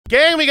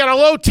Gang, we got a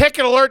low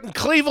ticket alert in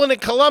Cleveland and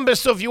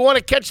Columbus, so if you want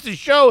to catch the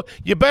show,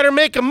 you better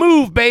make a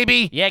move,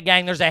 baby. Yeah,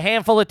 gang, there's a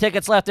handful of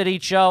tickets left at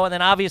each show, and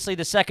then obviously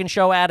the second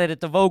show added at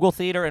the Vogel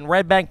Theater in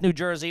Red Bank, New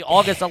Jersey,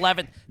 August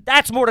 11th.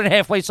 That's more than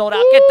halfway sold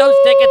out. Get those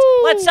tickets.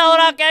 Let's sell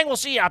it out, gang. We'll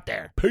see you out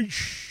there.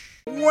 Peace.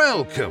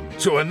 Welcome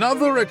to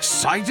another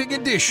exciting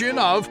edition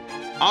of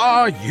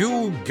Are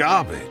You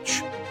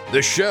Garbage?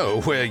 The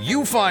show where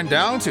you find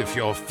out if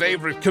your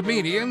favorite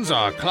comedians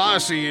are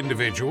classy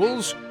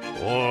individuals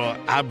or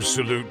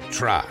absolute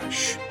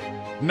trash.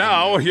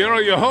 Now, here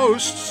are your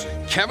hosts,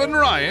 Kevin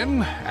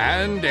Ryan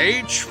and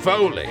H.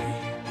 Foley.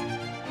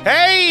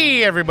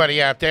 Hey,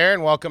 everybody out there,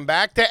 and welcome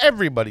back to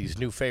everybody's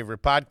new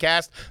favorite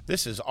podcast.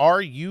 This is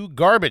Are You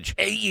Garbage?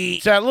 Hey.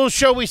 It's that little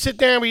show we sit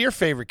down with your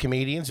favorite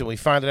comedians, and we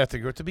find out if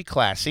they're to be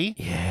classy,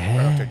 or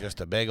if they're just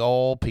a big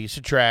old piece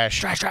of trash.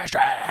 Trash.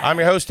 I'm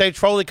your host, H.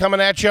 Foley,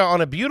 coming at you on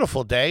a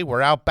beautiful day.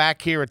 We're out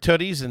back here at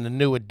Tootie's in the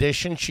new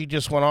edition. She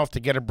just went off to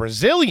get a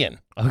Brazilian.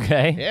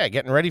 Okay. Yeah,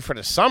 getting ready for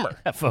the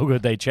summer. Fogo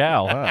de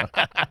Chao, huh?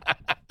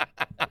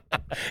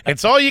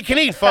 It's all you can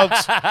eat,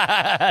 folks.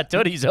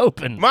 Tootie's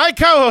open. My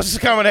co-host is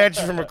coming at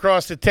you from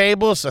across the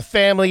table. It's a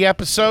family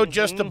episode,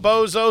 just the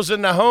bozos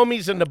and the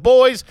homies and the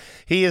boys.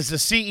 He is the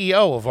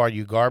CEO of Are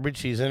You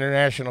Garbage? He's an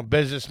international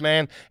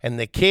businessman, and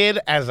the kid,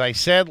 as I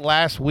said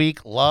last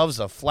week, loves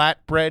a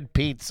flatbread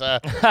pizza.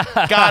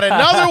 Got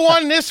another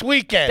one this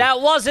weekend.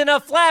 That wasn't a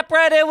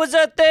flatbread, it was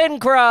a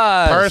thin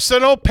crust.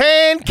 Personal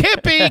pan,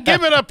 Kippy.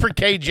 Give it up for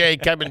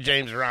KJ, Kevin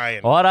James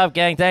Ryan. What up,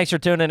 gang? Thanks for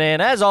tuning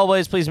in. As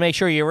always, please make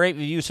sure you rate,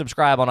 review,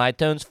 subscribe on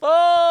iTunes.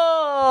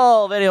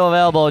 Full video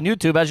available on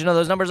YouTube. As you know,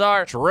 those numbers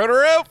are cooking.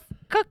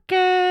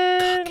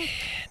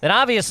 Then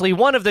obviously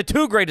one of the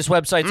two greatest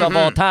websites of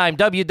all time,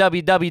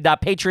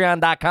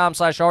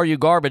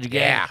 www.patreon.com/RUGarbage.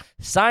 Yeah.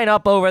 Sign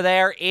up over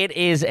there. It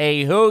is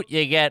a hoot.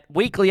 You get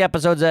weekly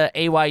episodes of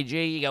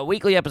AYG. You get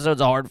weekly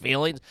episodes of Hard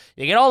Feelings.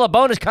 You get all the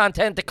bonus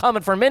content that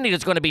coming from Mindy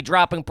that's going to be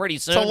dropping pretty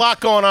soon. It's a lot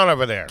going on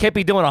over there.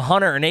 Kippy doing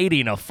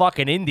 180 in a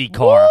fucking Indy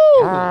car.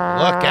 Woo!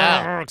 Look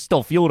out.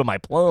 Still fuel to my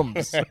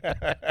plums.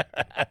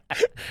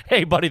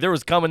 Hey, buddy, there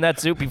was cum in that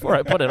soup before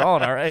I put it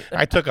on, all right?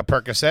 I took a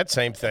Percocet,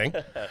 same thing.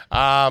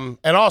 And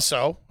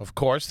also, of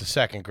course, the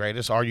second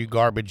greatest,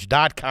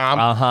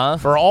 arugarbage.com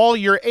for all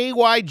your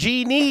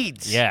AYG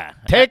needs. Yeah.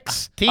 Ticks,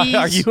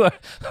 teas.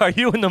 Are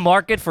you in the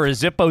market for a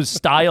Zippo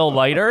style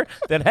lighter?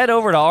 Then head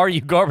over to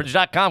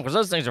arugarbage.com because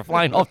those things are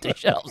flying off the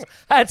shelves.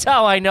 That's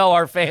how I know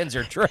our fans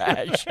are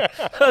trash.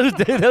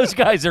 Those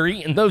guys are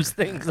eating those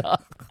things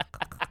up.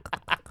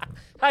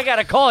 I got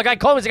a call. A guy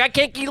called me. He's like, I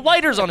can't keep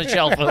lighters on the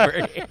shelf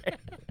over here.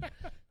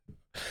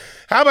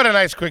 How about a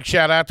nice quick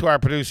shout out to our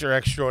producer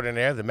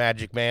extraordinaire, the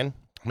Magic Man.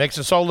 Makes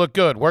us all look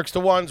good. Works the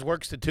ones,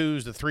 works the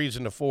twos, the threes,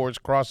 and the fours,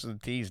 crosses the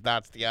T's,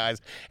 dots the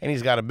I's, and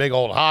he's got a big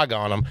old hog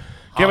on him.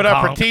 Give it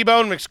up for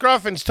T-Bone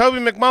McScruffins, Toby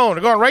McMullen.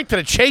 They're going right to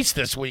the chase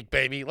this week,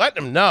 baby. Let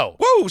them know.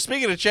 Woo!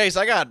 Speaking of chase,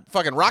 I got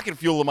fucking rocket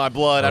fuel in my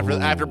blood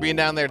after being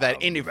down there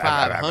that Indy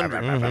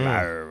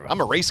 500. I'm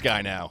a race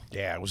guy now.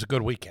 Yeah, it was a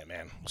good weekend,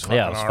 man. It was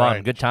fun.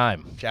 Right. Good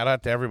time. Shout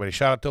out to everybody.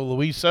 Shout out to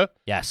Louisa.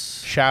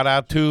 Yes. Shout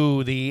out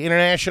to the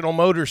International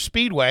Motor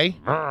Speedway,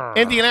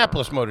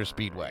 Indianapolis Motor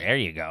Speedway. There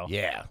you go.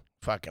 Yeah.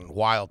 Fucking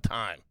wild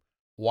time.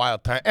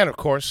 Wild time. And, of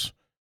course,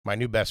 my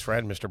new best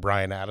friend, Mr.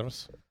 Brian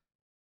Adams,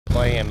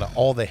 playing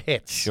all the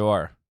hits.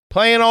 Sure.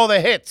 Playing all the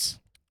hits.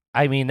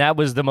 I mean, that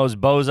was the most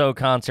bozo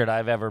concert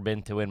I've ever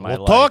been to in my life.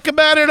 We'll talk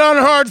about it on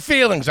Hard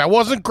Feelings. I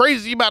wasn't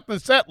crazy about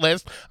the set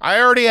list. I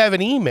already have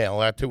an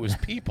email out to his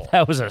people.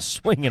 That was a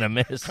swing and a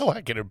miss. How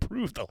I can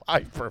improve the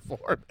live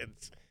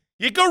performance.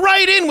 You go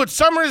right in with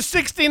Summer of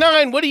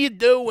 69. What are you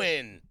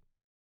doing?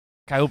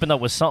 I opened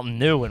up with something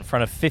new in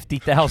front of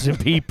 50,000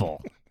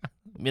 people.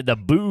 The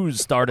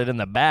booze started in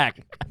the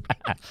back.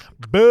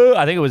 Boo!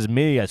 I think it was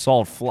me. I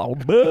saw it flow.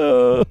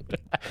 Boo!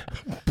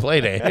 Play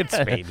the hits,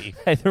 baby.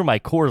 I threw my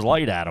Coors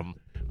Light at him.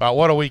 Wow,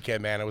 what a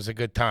weekend, man. It was a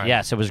good time.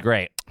 Yes, it was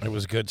great. It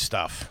was good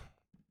stuff.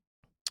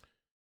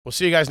 We'll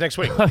see you guys next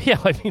week. Yeah,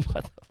 I mean,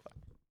 what the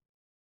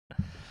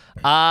fuck?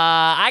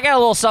 I got a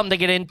little something to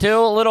get into.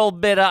 A little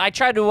bit. I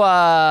tried to.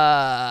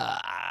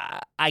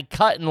 I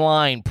cut in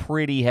line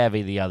pretty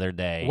heavy the other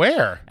day.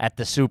 Where? At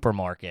the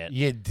supermarket.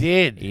 You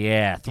did?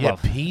 Yeah. You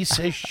piece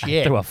of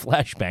shit. Threw a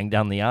flashbang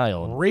down the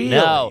aisle. Really?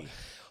 No.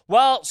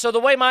 Well, so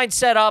the way mine's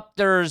set up,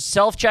 there's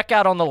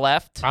self-checkout on the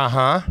left.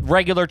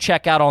 Regular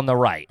checkout on the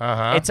right.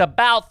 It's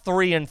about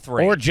 3 and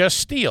 3. Or just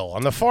steal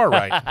on the far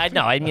right. I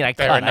know. I mean, I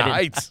cut.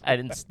 I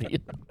didn't steal.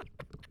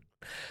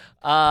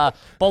 But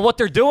what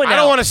they're doing now... I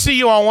don't want to see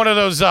you on one of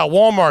those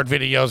Walmart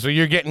videos where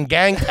you're getting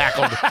gang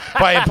tackled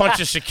by a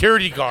bunch of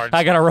security guards.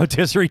 I got a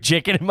rotisserie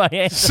chicken in my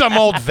hand. Some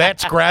old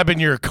vet's grabbing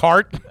your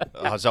cart.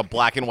 It's a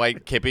black and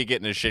white Kippy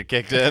getting his shit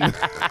kicked in.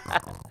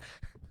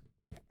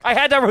 I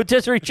had that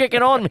rotisserie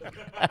chicken on me.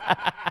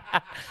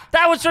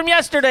 That was from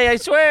yesterday, I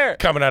swear.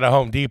 Coming out of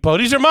Home Depot.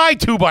 These are my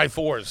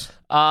 2x4s.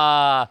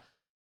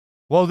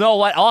 Well, no,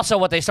 what? Also,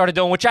 what they started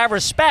doing, which I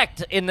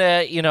respect,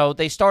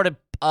 they started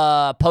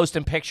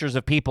posting pictures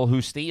of people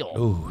who steal.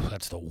 Ooh,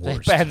 that's the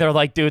worst. And they're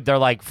like, dude, they're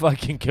like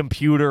fucking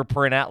computer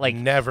printout, like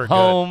Never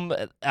home.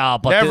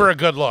 But Never a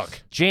good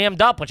look.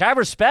 Jammed up, which I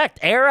respect.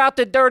 Air out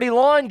the dirty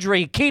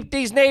laundry. Keep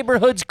these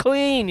neighborhoods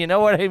clean. You know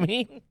what I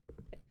mean?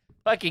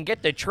 Fucking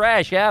get the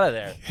trash out of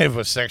there. Have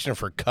a section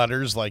for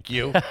cutters like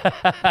you.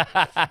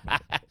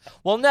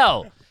 Well,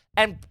 no.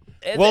 And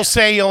we'll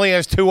say he only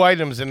has 2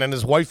 items, and then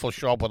his wife will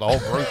show up with a whole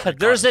grocery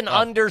there's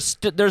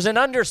cart. there's an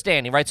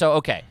understanding, right? So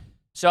okay,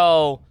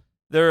 so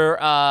they're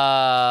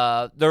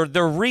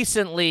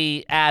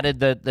recently added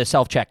the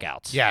self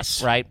checkouts.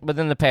 Yes, right,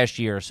 within the past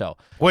year or so.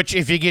 Which,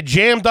 if you get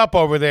jammed up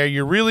over there,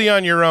 you're really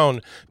on your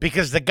own,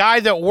 because the guy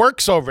that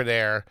works over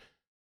there,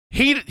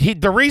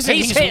 the reason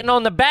he's hitting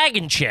on the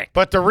bagging chick.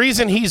 But the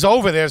reason he's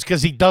over there is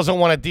because he doesn't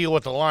want to deal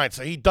with the line.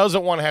 So he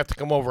doesn't want to have to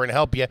come over and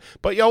help you.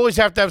 But you always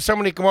have to have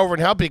somebody come over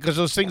and help you, because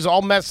those things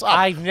all mess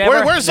up.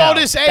 Where's all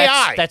this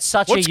AI? That's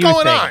such What's a you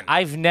going thing. on?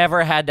 I've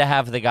never had to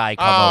have the guy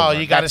come over. Oh,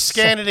 you got to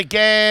scan it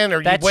again,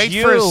 or you wait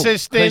you, for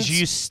assistance. Because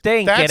you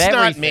stink That's at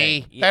not everything.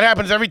 me. Yeah. That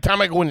happens every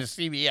time I go into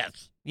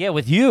CVS. Yeah,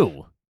 with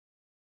you.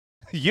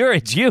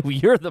 It's you.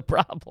 You're the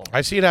problem. I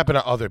see it happen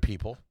to other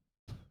people.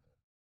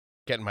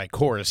 Getting my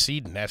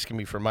Coracid and asking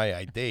me for my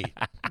ID.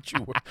 Don't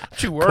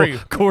you worry.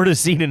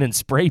 Cortisone and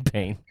spray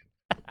paint.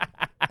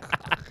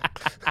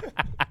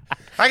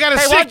 I got a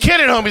sick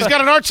kid at home. He's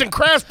got an arts and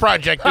crafts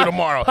project due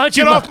tomorrow.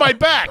 Get off my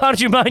back. Why don't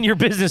you mind your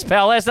business,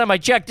 pal? Last time I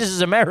checked, this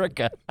is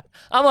America.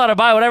 I'm allowed to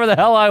buy whatever the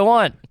hell I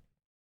want.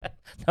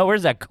 Now,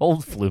 where's that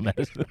cold flu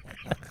medicine?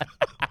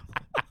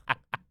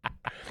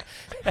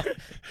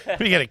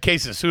 We get a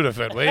case of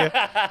Sudafed, will you?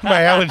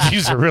 My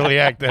allergies are really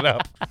acting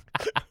up.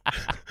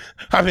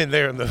 I'm in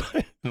there in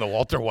the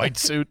Walter White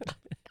suit.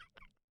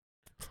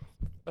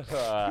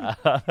 So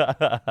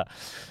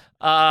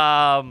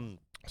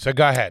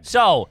go ahead.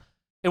 So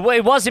it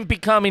wasn't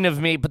becoming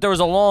of me, but there was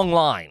a long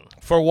line.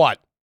 For what?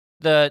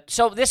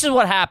 So this is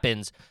what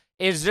happens.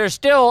 Is there's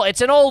still,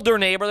 it's an older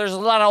neighbor. There's a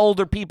lot of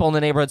older people in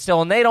the neighborhood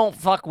still, and they don't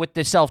fuck with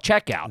the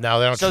self-checkout. No,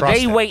 they don't so trust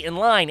they it. wait in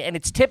line, and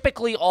it's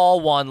typically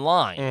all one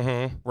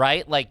line,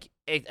 right? Like,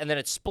 and then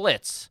it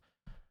splits.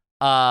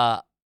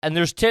 And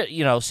there's,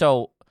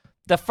 so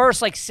the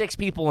first, 6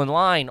 people in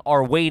line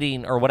are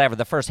waiting, or whatever,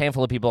 the first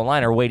handful of people in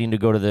line are waiting to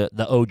go to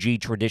the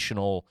OG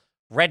traditional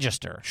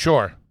register.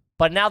 Sure.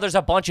 But now there's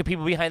a bunch of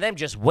people behind them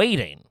just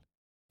waiting.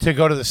 To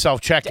go to the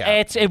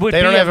self-checkout.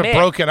 They don't have it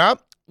broken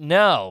up?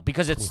 No,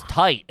 because it's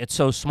tight. It's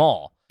so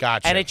small.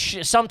 Gotcha. And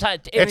it's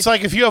sometimes... It's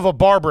like if you have a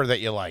barber that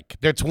you like.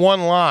 There's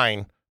one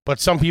line, but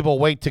some people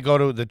wait to go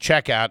to the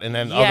checkout, and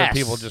then other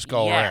people just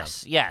go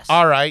around. Yes.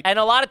 All right. And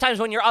a lot of times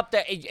when you're up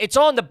there,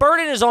 the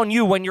burden is on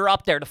you when you're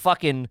up there to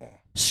fucking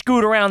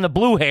scoot around the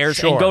blue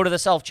hairs and go to the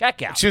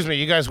self-checkout. Excuse me, are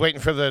you guys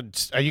waiting for the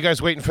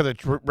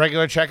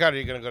regular checkout, or are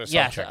you going to go to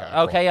self-checkout? Yes.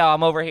 Okay, yeah,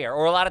 I'm over here.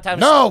 Or a lot of times...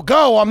 No,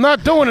 go. I'm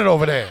not doing it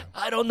over there.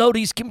 I don't know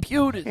these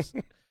computers.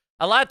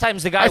 A lot of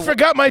times the guy... I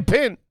forgot my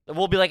PIN.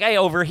 We'll be like, hey,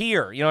 over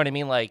here. You know what I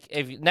mean? Like,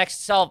 if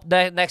next up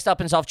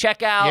in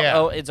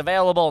self-checkout, it's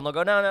available. And they'll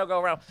go, no, go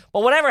around.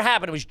 But whatever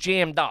happened, it was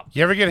jammed up.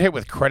 You ever get hit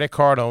with credit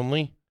card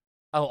only?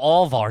 Oh,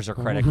 all of ours are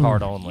credit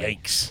card only.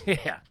 Yikes.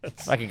 Yeah.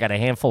 Fucking got a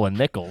handful of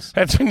nickels.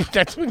 That's when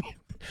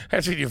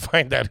you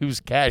find out who's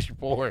cash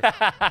poor.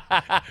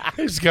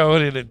 Who's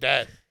going into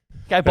debt.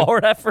 Can I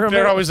borrow that for a minute?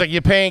 They're always like,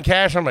 you paying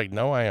cash? I'm like,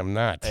 no, I am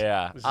not.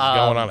 Yeah. This is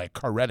going on a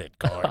credit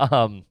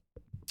card.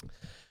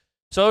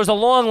 So there's a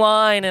long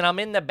line, and I'm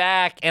in the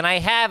back, and I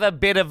have a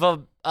bit of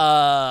a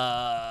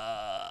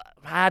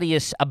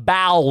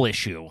bowel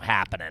issue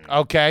happening.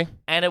 Okay.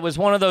 And it was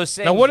one of those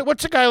things. Now,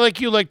 what's a guy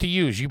like you like to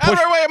use? You push. Out of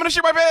my way! I'm gonna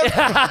shit my pants.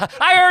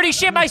 I already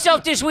shit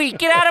myself this week.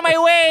 Get out of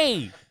my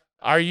way.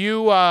 Are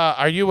you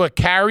a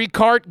carry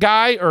cart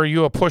guy, or are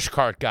you a push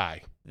cart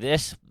guy?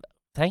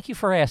 Thank you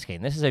for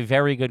asking. This is a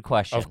very good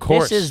question. Of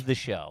course. This is the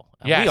show.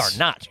 Yes. We are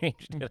not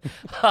changed.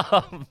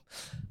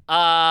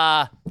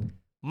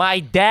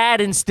 My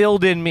dad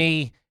instilled in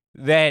me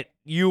that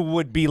you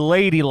would be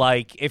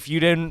ladylike if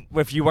you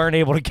weren't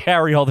able to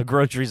carry all the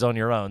groceries on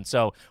your own.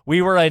 So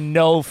we were a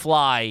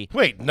no-fly.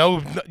 Wait,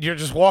 no, you're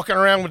just walking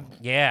around with.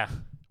 Yeah.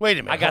 Wait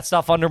a minute. I got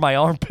stuff under my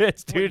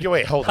armpits, dude.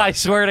 Wait, hold on. I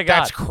swear to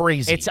God. That's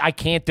crazy. I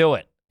can't do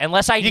it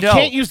unless I know. You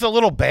can't use the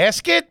little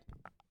basket?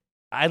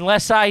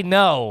 Unless I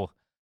know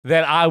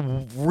that I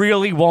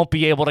really won't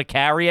be able to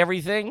carry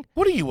everything.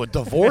 What are you, a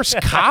divorce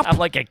cop? I'm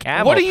like a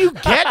camel. What are you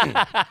getting?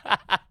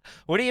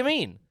 What do you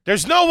mean?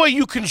 There's no way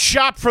you can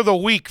shop for the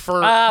week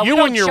for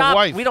you and your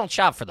wife. We don't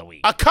shop for the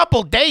week. A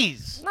couple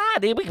days. Nah,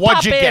 dude, we can What'd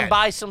pop you in get? and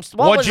buy some stuff.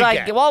 What'd you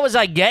get? What was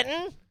I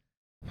getting?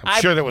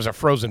 I'm sure there was a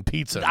frozen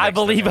pizza. I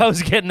believe I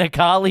was getting a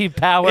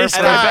cauliflower. This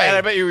And guy-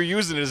 I bet you were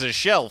using it as a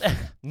shelf.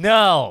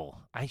 No,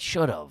 I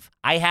should have.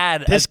 I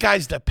had This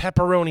guy's the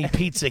pepperoni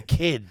pizza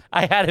kid.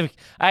 I had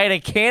a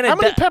can of. How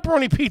many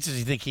pepperoni pizzas do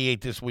you think he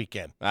ate this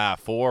weekend?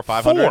 400,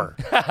 500. 4.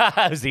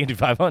 It was the Indy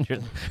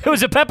 500. It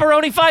was a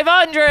pepperoni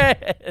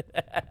 500.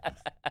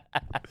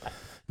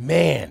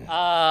 Man,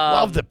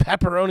 love the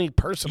pepperoni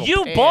personal.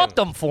 You pan. bought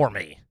them for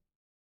me.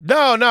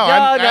 No,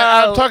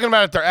 I'm talking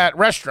about at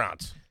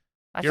restaurants.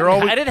 I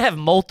didn't have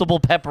multiple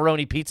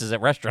pepperoni pizzas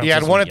at restaurants. You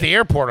had this one at weekend. the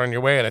airport on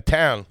your way out of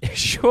town.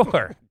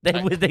 Sure.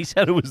 They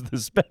said it was the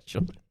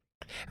special.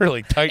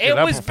 Really tighten it up.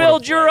 It was before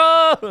build the your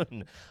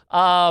flight.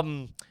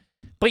 own.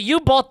 But you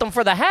bought them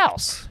for the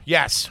house.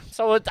 Yes.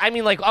 So,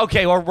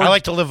 okay. Or I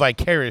like to live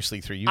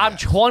vicariously through you I'm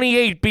guys.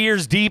 28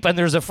 beers deep, and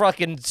there's a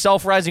fucking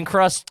self-rising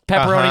crust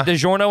pepperoni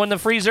DiGiorno in the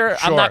freezer. I'm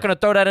Sure. not going to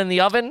throw that in the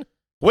oven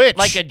Which,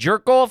 like a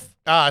jerk-off.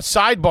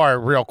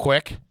 sidebar real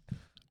quick,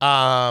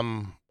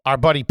 our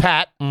buddy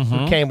Pat,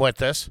 who came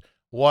with us,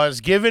 was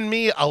giving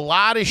me a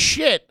lot of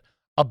shit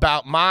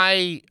about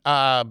my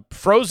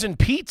frozen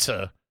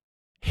pizza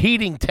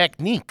heating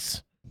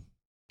techniques.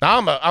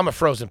 Now, I'm a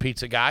frozen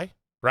pizza guy,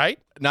 right?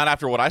 Not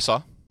after what I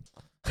saw.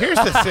 Here's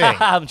the thing.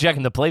 I'm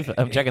checking the play.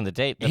 I'm checking the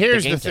tape.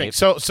 Here's game the thing.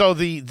 tape. So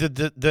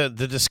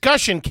the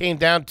discussion came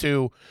down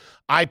to,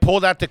 I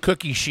pulled out the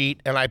cookie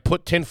sheet and I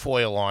put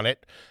tinfoil on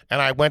it, and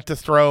I went to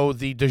throw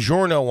the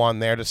DiGiorno on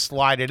there to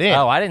slide it in.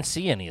 Oh, I didn't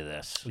see any of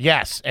this.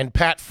 Yes, and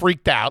Pat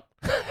freaked out.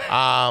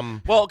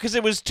 Well, because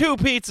it was 2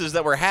 pizzas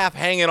that were half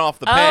hanging off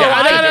the Oh,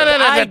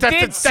 pan. I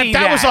did see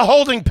that was that. a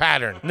holding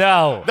pattern.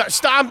 No.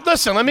 Stop.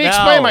 Listen, let me No.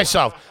 explain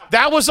myself.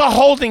 That was a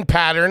holding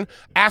pattern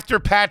after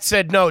Pat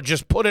said, no,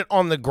 just put it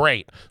on the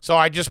grate. So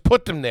I just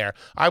put them there.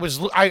 I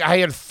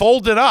had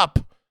folded up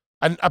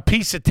a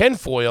piece of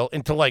tinfoil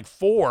into like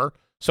 4,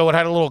 so it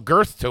had a little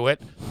girth to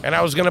it, and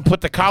I was going to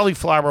put the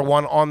cauliflower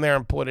one on there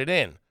and put it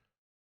in.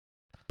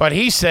 But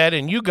he said,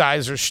 and you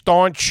guys are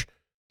staunch.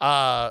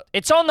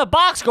 It's on the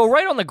box. Go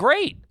right on the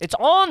grate. It's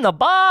on the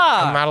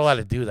box. I'm not allowed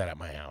to do that at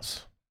my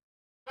house.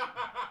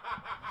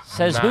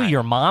 Says I'm who? not.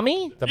 Your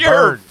mommy? The You're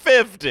bird.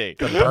 50.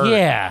 The bird.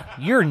 Yeah,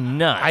 you're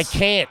nuts. I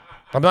can't.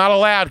 I'm not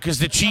allowed because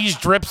the cheese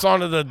drips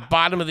onto the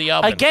bottom of the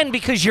oven. Again,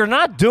 because you're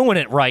not doing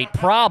it right,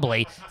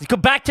 probably. Go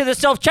back to the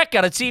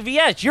self-checkout at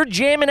CVS. You're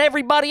jamming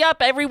everybody up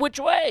every which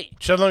way.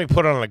 So let me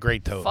put it on a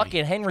grate, Toby.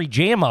 Fucking Henry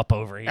Jam up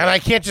over here. And I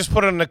can't just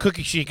put it on the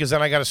cookie sheet because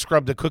then I got to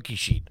scrub the cookie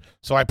sheet.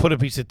 So I put a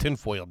piece of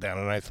tinfoil down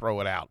and I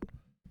throw it out.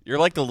 You're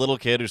like the little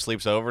kid who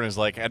sleeps over and is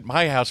like, at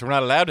my house, we're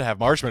not allowed to have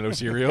marshmallow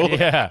cereal.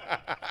 Yeah.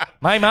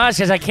 My mom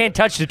says I can't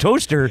touch the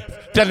toaster.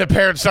 Then the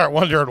parents start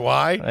wondering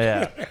why.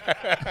 Yeah.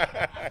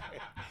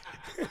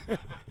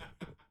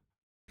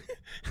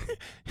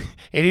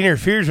 It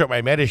interferes with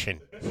my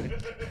medicine.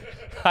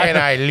 And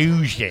I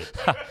lose it.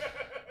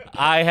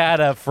 I had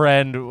a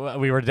friend.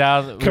 We were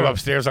down. Come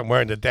upstairs, I'm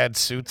wearing the dad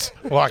suits,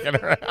 walking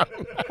around.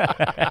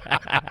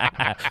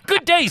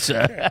 Good day,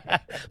 sir.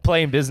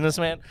 Playing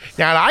businessman.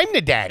 Now I'm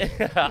the daddy.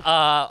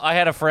 I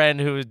had a friend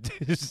who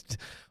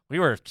we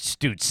were,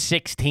 dude,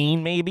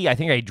 16 maybe. I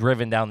think I had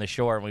driven down the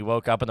shore and we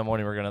woke up in the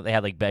morning. They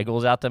had like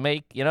bagels out to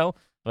make, I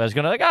was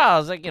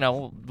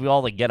we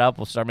all like get up,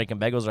 we'll start making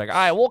bagels. We're like,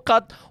 all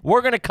right,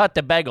 we're gonna cut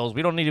the bagels.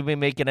 We don't need to be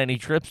making any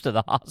trips to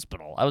the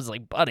hospital. I was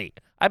like, buddy,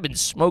 I've been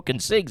smoking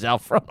cigs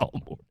out front all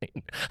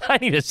morning. I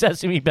need a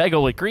sesame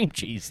bagel with cream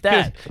cheese.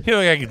 That You know,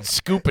 I can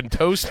scoop and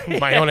toast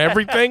my own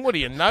everything? What are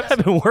you, nuts?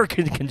 I've been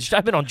working.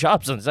 I've been on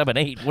jobs since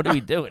 7-8. What are we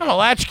doing? I'm a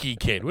latchkey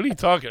kid. What are you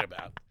talking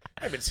about?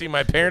 I haven't seen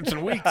my parents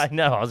in weeks. I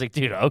know. I was like,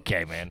 dude,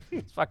 okay, man.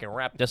 Let's fucking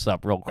wrap this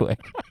up real quick.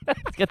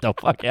 Let's get the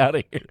fuck out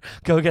of here.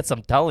 Go get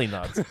some Tully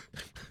nuts.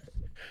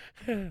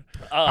 All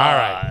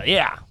right.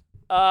 Yeah.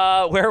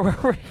 Where were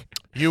we?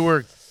 You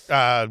were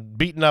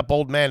beating up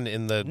old men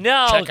in the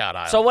No. checkout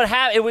aisle. So what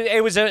happened?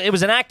 It was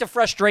an act of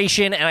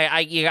frustration, and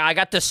I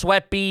got the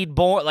sweat bead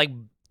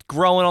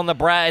growing on the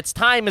brow. It's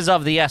time is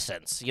of the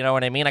essence. You know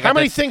what I mean? How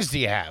many things do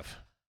you have?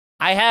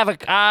 I have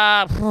a.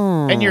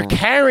 And you're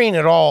carrying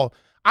it all.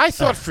 I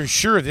thought for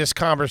sure this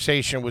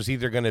conversation was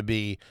either going to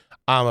be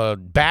I'm a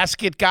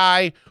basket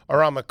guy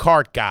or I'm a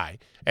cart guy.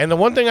 And the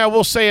one thing I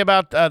will say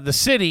about the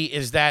city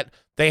is that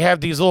they have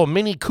these little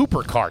Mini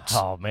Cooper carts.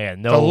 Oh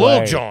man, the no way.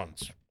 Lil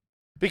Johns.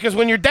 Because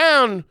when you're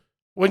down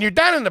in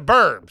the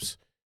burbs,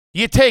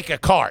 you take a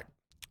cart.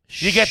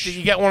 You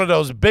get one of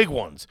those big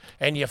ones,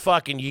 and you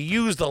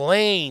use the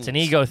lanes. It's an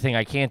ego thing.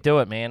 I can't do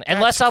it, man. That's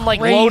Unless I'm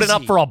crazy. loading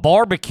up for a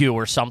barbecue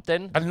or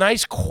something. A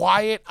nice,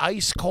 quiet,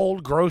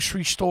 ice-cold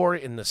grocery store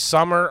in the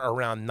summer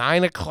around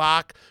 9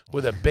 o'clock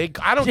with a big...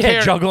 I don't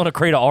care. Juggling a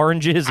crate of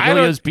oranges, I don't-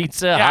 Elio's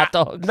pizza, hot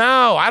dogs.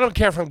 No, I don't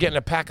care if I'm getting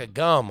a pack of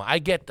gum. I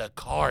get the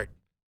cart.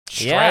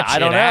 Yeah, I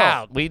don't it know.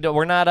 out.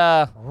 We're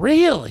not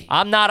Really?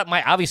 I'm not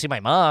obviously my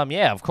mom.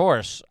 Yeah, of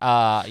course.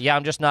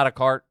 I'm just not a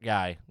cart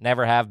guy.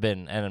 Never have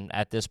been, and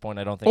at this point,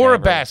 I don't think. Or I a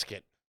ever-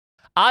 basket.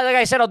 Like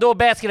I said, I'll do a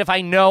basket if I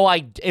know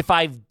if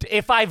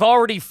I've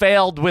already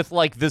failed with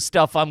like the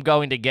stuff I'm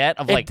going to get.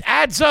 Of like, It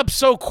adds up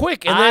so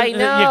quick, and then I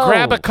know. you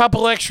grab a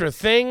couple extra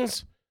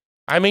things.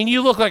 I mean,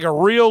 you look like a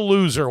real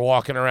loser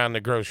walking around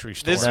the grocery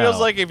store. This feels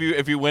like if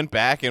you went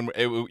back and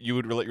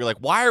you're like,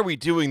 why are we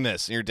doing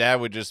this? And your dad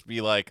would just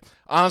be like,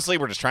 honestly,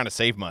 we're just trying to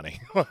save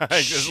money.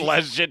 Just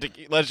less shit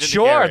to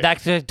sure, carry.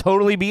 that could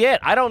totally be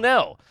it. I don't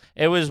know.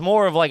 It was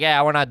more of like,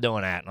 yeah, we're not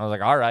doing that. And I was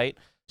like, all right.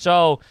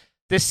 So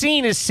The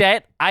scene is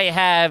set. I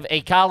have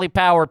a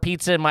cauliflower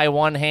pizza in my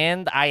one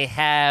hand. I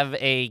have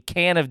a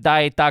can of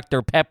Diet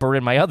Dr. Pepper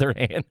in my other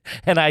hand.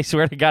 And I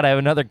swear to God, I have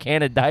another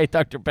can of Diet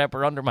Dr.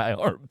 Pepper under my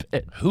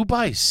armpit. Who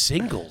buys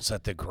singles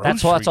at the grocery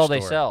That's all store?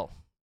 they sell.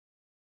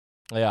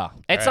 Yeah.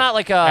 It's Right. not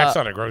like That's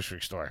not a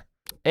grocery store.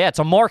 Yeah, it's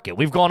a market.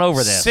 We've gone over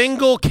this.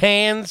 Single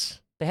cans.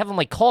 They have them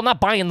like cold,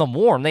 not buying them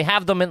warm. They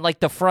have them in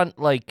like the front,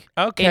 like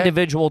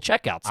individual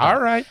checkouts. All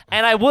right.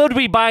 And I would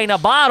be buying a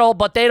bottle,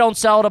 but they don't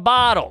sell the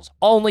bottles,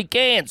 only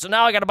cans. So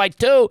now I got to buy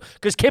 2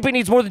 because Kippy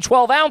needs more than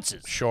 12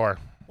 ounces. Sure.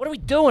 What are we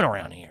doing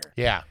around here?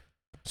 Yeah.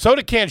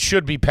 Soda cans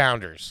should be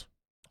pounders.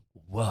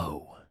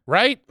 Whoa.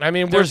 Right? I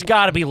mean, There's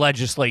got to be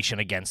legislation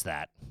against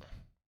that.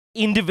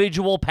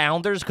 Individual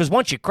pounders, because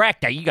once you crack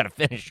that, you got to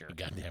finish her.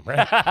 Goddamn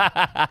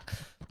right.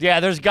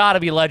 Yeah, there's got to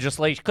be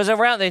legislation because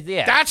around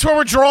That's where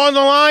we're drawing the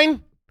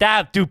line.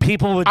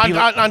 People would be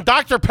on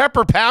Dr.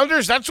 Pepper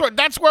pounders. That's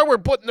where we're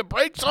putting the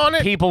brakes on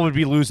it. People would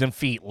be losing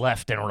feet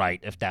left and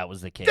right if that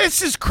was the case.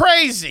 This is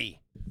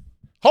crazy.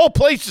 Whole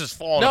place is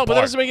falling apart. But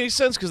that doesn't make any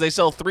sense because they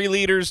sell 3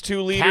 liters,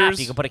 2 liters. Cap.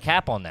 You can put a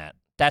cap on that.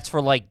 That's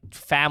for like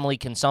family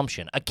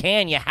consumption. A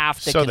can you have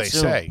to consume. So they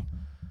say.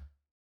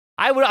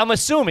 I'm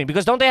assuming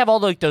because don't they have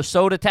all like those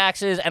soda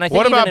taxes? And I think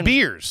what even about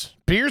beers?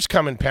 Beers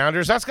come in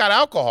pounders. That's got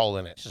alcohol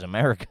in it. This is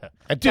America.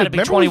 And Gotta dude,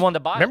 be 21 to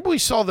buy. Remember we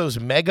saw those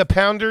mega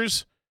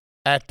pounders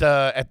at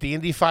the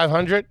Indy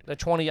 500? The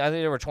 20, I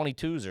think they were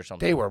 22s or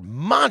something. They were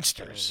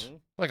monsters,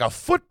 like a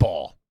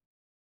football.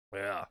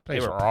 Yeah, They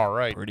were all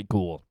right. pretty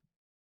cool.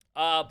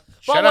 Shout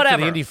but out whatever.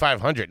 to the Indy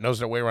 500. Knows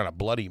their way around a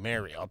Bloody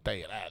Mary. I'll tell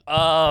you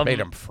that. Made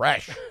them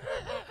fresh.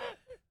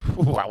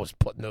 Ooh, I was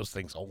putting those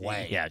things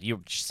away. Yeah,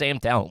 Sam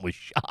Talent was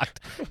shocked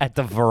at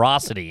the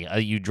veracity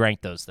you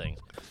drank those things.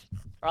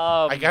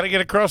 I got to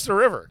get across the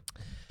river.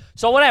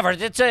 So whatever,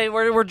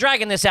 we're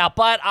dragging this out,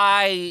 but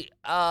I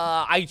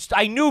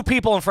knew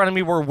people in front of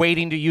me were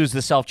waiting to use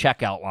the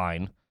self-checkout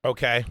line,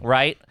 Okay.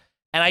 right?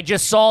 And I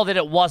just saw that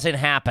it wasn't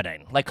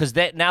happening, like because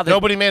now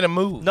Nobody made a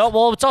move. No,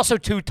 well, it's also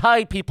too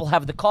tight. People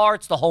have the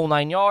carts, the whole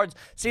 9 yards.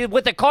 See,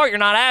 with the cart, you're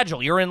not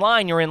agile. You're in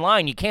line.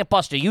 You can't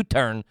bust a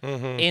U-turn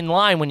in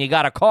line when you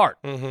got a cart.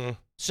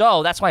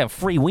 So that's why I'm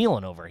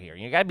freewheeling over here.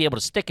 You got to be able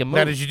to stick and move.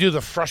 Now, did you do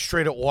the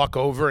frustrated walk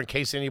over in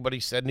case anybody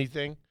said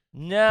anything?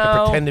 No.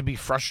 To pretend to be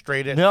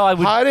frustrated? No, I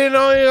would. I didn't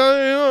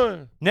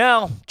know.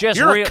 No, just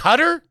You're a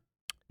cutter?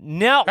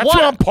 No, That's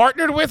what I'm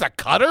partnered with, a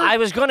cutter? I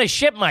was going to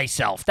ship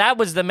myself. That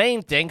was the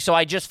main thing. So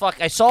I just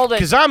I saw that.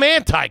 Because I'm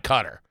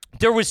anti-cutter.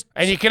 There was.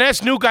 And you can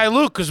ask new guy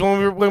Luke, because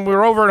when we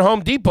were over at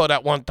Home Depot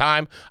that one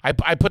time, I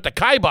put the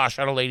kibosh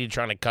on a lady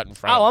trying to cut in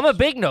front of Oh, us. I'm a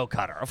big no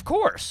cutter, of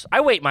course. I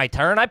wait my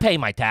turn. I pay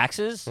my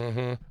taxes.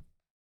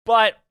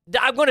 But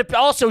I'm going to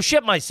also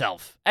ship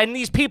myself. And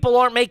these people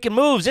aren't making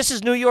moves. This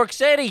is New York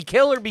City.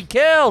 Kill or be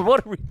killed.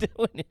 What are we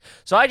doing?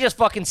 So I just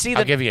fucking see I'll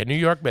that. give you a New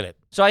York minute.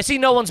 So I see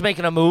no one's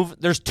making a move.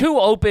 There's 2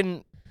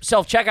 open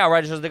self-checkout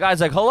registers. The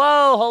guy's like,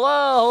 hello,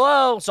 hello,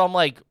 hello. So I'm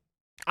like,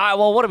 all right,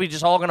 well, what are we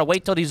just all going to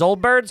wait till these old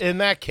birds? In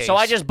that case. So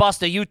I just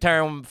bust a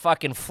U-turn,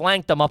 fucking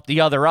flanked them up the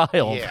other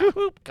aisle. Yeah.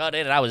 Cut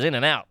in, and I was in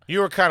and out.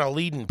 You were kind of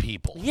leading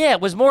people. Yeah,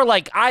 it was more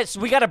like,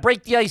 we got to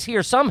break the ice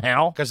here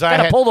somehow. 'Cause I got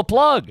to had- pull the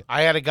plug.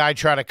 I had a guy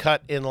try to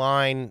cut in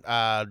line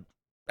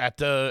at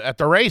the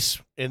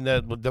race in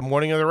the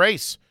morning of the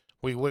race.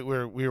 We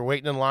were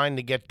waiting in line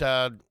to get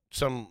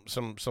some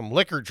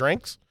liquor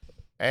drinks,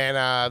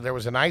 and there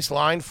was a nice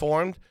line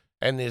formed,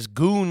 and this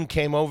goon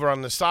came over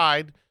on the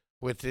side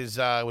with his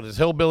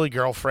hillbilly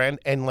girlfriend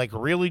and like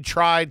really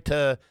tried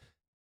to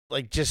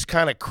like just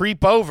kind of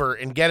creep over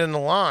and get in the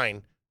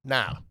line.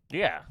 Now,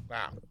 Yeah.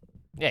 wow.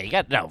 Yeah, you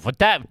got no. But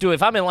that, dude,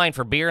 if I'm in line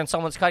for beer and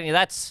someone's cutting you,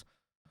 that's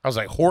I was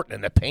like Horton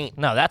in the paint.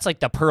 that's like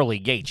the pearly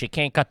gates. You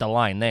can't cut the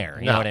line there.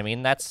 You No. know what I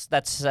mean? That's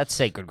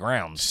sacred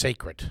ground.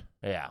 Sacred.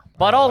 Yeah.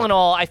 But all in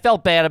all, I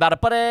felt bad about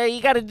it. But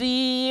you gotta do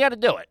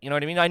it. You know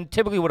what I mean? I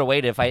typically would have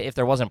waited if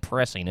there wasn't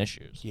pressing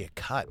issues. You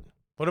cut.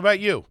 What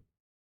about you?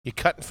 You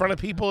cut in front of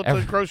people at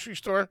the grocery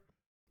store?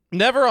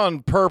 Never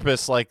on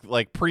purpose,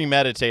 like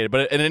premeditated,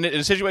 but in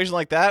a situation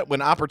like that,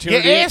 when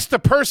opportunity. You ask the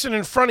person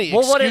in front of you,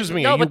 excuse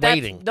me, are you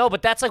waiting? No,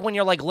 but that's like when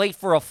you're like late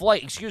for a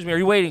flight. Excuse me, are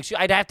you waiting?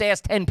 I'd have to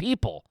ask 10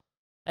 people.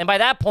 And by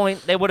that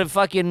point, they would have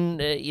fucking,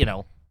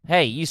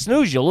 hey, you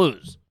snooze, you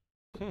lose.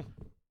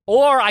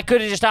 Or I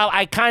could have just,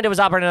 I kind of was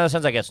operating in the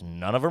sense, I guess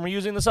none of them are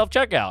using the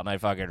self-checkout. And I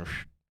fucking,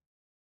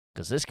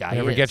 because this guy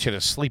Never is. get you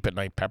to sleep at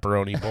night,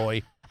 pepperoni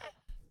boy.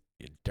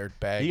 You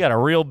dirtbag. You got a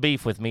real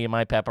beef with me and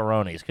my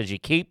pepperonis because you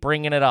keep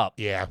bringing it up.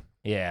 Yeah.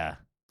 Yeah.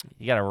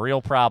 You got a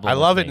real problem. I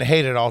love with it me. and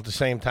hate it all at the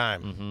same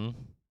time. Mm-hmm.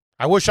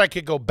 I wish I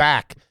could go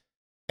back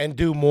and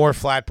do more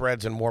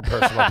flatbreads and more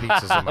personal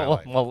pizzas in my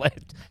life. Well,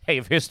 hey,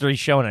 if history's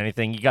shown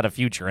anything, you got a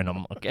future in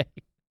them, okay?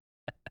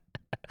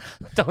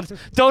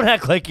 Don't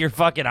act like you're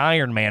fucking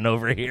Iron Man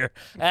over here.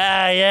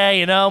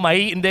 Yeah, my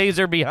eating days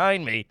are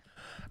behind me.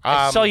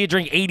 I saw you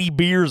drink 80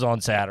 beers on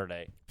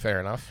Saturday.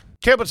 Fair enough.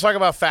 Kid, let's talk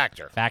about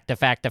Factor.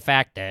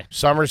 Factor.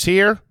 Summer's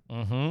here.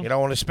 Mm-hmm. You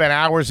don't want to spend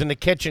hours in the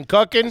kitchen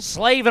cooking.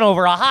 Slaving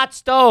over a hot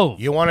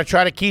stove. You want to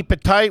try to keep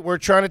it tight. We're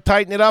trying to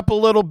tighten it up a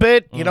little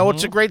bit. You know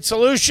what's a great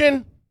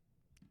solution?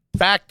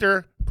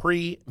 Factor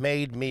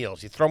pre-made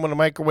meals. You throw them in the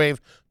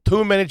microwave,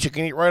 2 minutes, you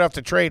can eat right off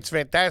the tray. It's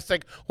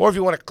fantastic. Or if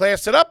you want to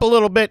class it up a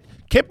little bit,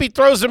 Kippy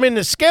throws them in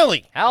the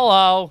skillet.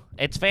 Hello.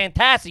 It's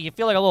fantastic. You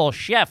feel like a little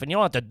chef, and you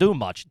don't have to do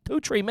much.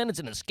 2-3 minutes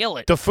in the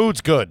skillet. The food's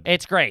good.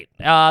 It's great.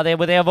 They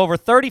have over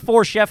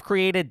 34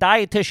 chef-created,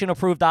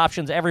 dietitian-approved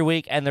options every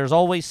week, and there's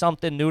always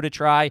something new to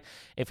try.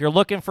 If you're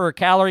looking for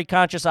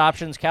calorie-conscious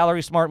options,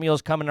 Calorie Smart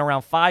meals come in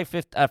around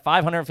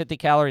 550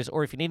 calories,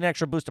 or if you need an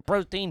extra boost of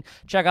protein,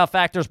 check out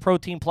Factor's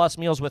Protein Plus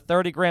meals with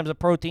 30 grams of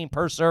protein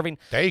per serving.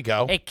 There you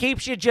go. It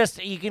keeps you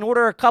you can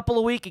order a couple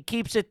a week. It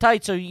keeps it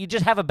tight, so you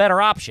just have a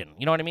better option.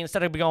 You know what I mean?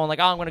 Instead of going like,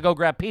 oh, I'm going to go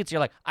grab pizza, you're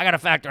like, I got a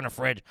Factor in the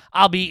fridge.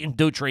 I'll be eating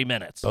 2-3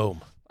 minutes.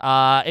 Boom.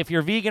 If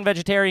you're vegan,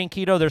 vegetarian,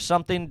 keto, there's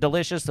something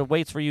delicious that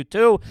waits for you,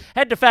 too.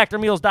 Head to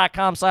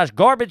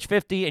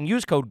factormeals.com/garbage50 and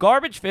use code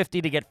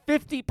garbage50 to get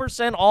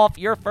 50% off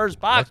your first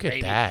box, Look at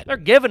baby. that. They're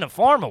giving the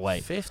farm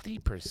away.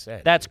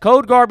 50%. That's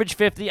code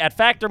garbage50 at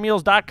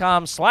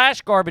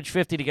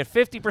factormeals.com/garbage50 to get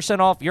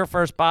 50% off your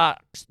first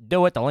box.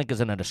 Do it. The link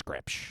is in the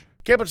description.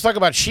 Okay, let's talk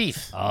about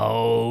Sheath.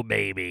 Oh,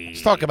 baby.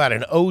 Let's talk about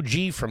an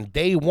OG from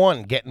day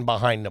one getting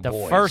behind the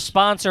boys. The first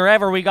sponsor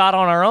ever we got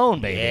on our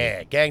own, baby.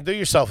 Yeah, gang, do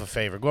yourself a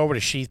favor. Go over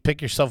to Sheath,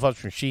 pick yourself up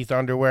some Sheath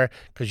underwear,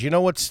 because you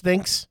know what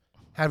stinks?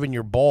 Having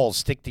your balls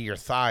stick to your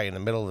thigh in the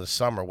middle of the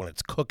summer when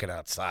it's cooking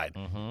outside.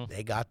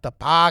 They got the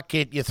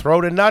pocket. You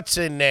throw the nuts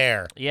in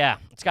there. Yeah,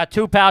 it's got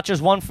 2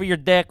 pouches, one for your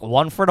dick,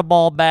 one for the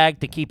ball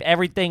bag to keep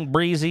everything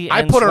breezy and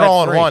I put it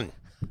all in sweat-free. one.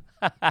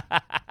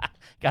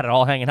 Got it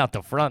all hanging out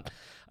the front.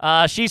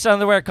 Sheath's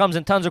underwear comes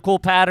in tons of cool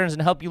patterns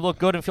and help you look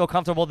good and feel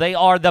comfortable. They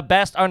are the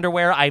best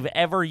underwear I've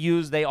ever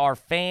used. They are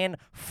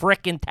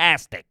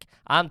fan-frickin-tastic.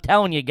 I'm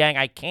telling you, gang,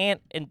 I can't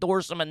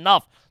endorse them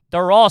enough.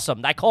 They're awesome.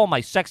 I call them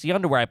my sexy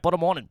underwear. I put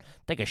them on and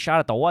take a shot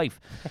at the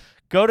wife.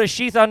 Go to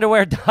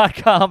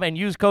sheathunderwear.com and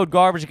use code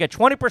GARBAGE to get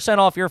 20%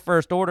 off your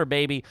first order,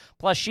 baby.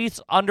 Plus,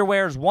 Sheath's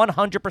underwear's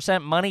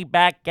 100%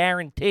 money-back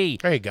guarantee.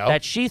 There you go.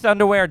 That's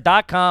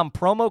sheathunderwear.com,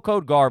 promo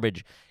code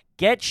GARBAGE.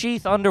 Get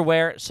Sheath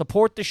underwear,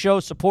 support the show,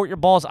 support your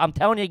balls. I'm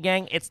telling you,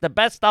 gang, it's the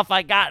best stuff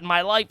I got in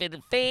my life. It's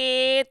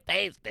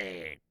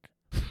fantastic.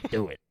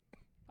 Do it.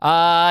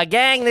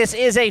 Gang, this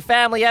is a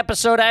family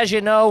episode. As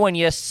you know, when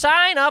you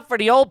sign up for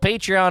the old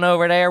Patreon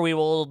over there, we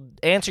will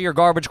answer your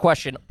garbage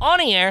question on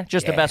the air.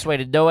 Just the best way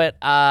to do it.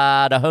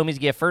 The homies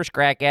get first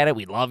crack at it.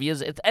 We love you.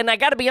 And I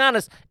got to be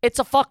honest, it's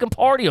a fucking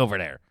party over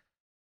there.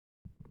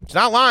 It's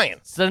not lying.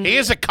 He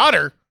is a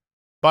cutter,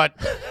 but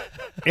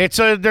there's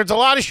a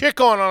lot of shit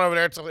going on over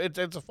there. It's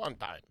a fun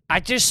time. I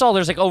just saw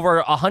there's like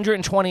over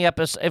 120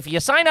 episodes. If you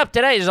sign up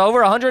today, there's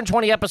over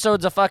 120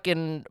 episodes of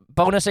fucking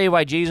bonus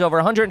AYGs, over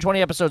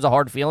 120 episodes of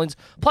Hard Feelings.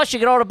 Plus, you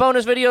get all the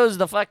bonus videos,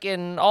 the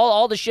fucking,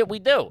 all the shit we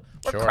do.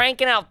 We're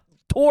cranking out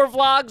tour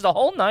vlogs, the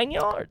whole 9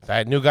 yards.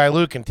 That new guy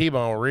Luke and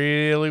T-Bone were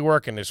really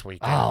working this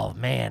weekend. Oh,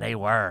 man, they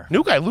were.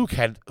 New guy Luke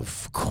had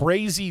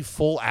crazy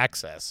full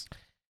access.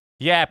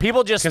 Yeah,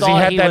 people just 'Cause thought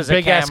he had that was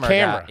big-ass a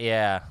camera. guy.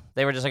 Yeah.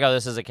 They were just like, oh,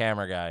 this is a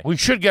camera guy. We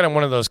should get him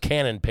one of those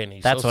Canon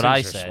pennies. That's Those what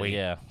I things are said, sweet.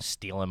 yeah.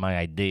 Stealing my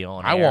idea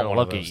on I air. want one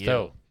Look of those, at you.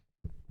 too.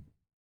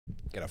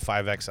 Get a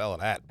 5XL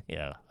of that.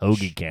 Yeah,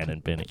 hoagie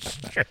cannon penny.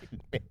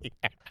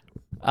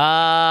 But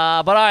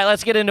all right,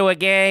 let's get into it,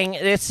 gang.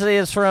 This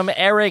is from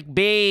Eric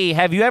B.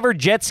 Have you ever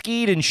jet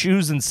skied in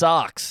shoes and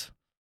socks?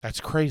 That's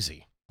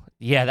crazy.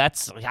 Yeah,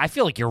 I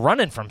feel like you're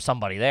running from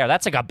somebody there.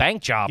 That's like a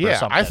bank job or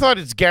something. I thought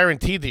it's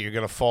guaranteed that you're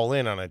going to fall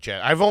in on a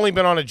jet. I've only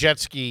been on a jet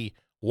ski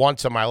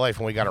once in my life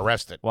when we got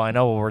arrested. Well, I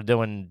know what we're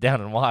doing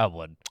down in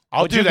Wildwood.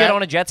 Would you get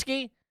on a jet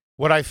ski?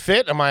 Would I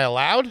fit? Am I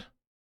allowed?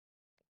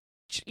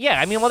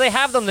 Yeah, I mean, well, they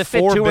have them that fit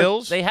Four two.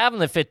 bills? They have them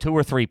that fit 2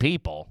 or 3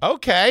 people.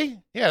 Okay.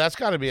 Yeah, that's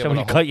got to be able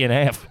Somebody to cut you in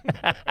half.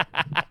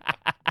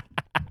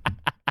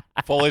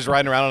 Foley's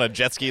riding around on a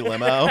jet ski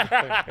limo.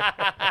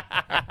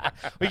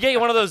 We get you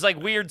one of those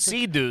like weird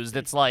sea-doos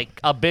that's like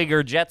a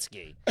bigger jet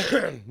ski.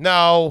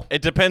 No.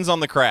 It depends on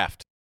the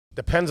craft.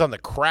 Depends on the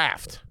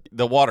craft.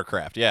 The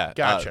watercraft, yeah.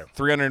 Gotcha.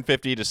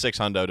 350 to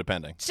 600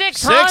 depending.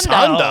 Six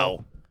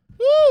hundo.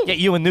 Woo. Get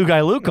you and new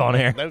guy Luke on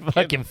here. No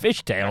Fucking I'm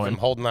fishtailing.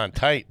 holding on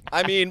tight.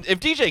 I mean, if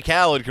DJ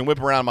Khaled can whip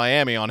around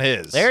Miami on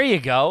his. There you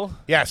go.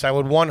 Yes, I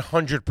would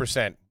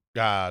 100%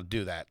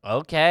 do that.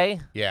 Okay.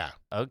 Yeah.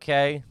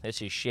 Okay.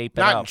 This is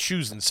shaping Not up. in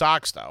shoes and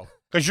socks, though.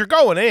 Because you're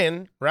going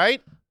in,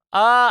 right?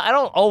 I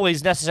don't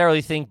always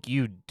necessarily think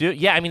you do.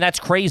 Yeah, I mean,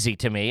 that's crazy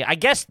to me. I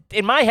guess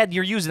in my head,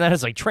 you're using that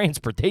as like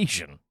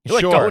transportation. You're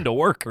like Sure. going to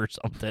work or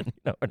something. You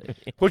know what I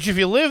mean? Which if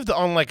you lived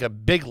on like a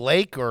big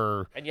lake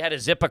or And you had to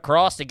zip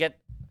across to get.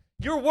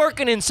 You're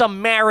working in some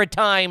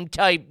maritime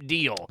type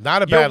deal.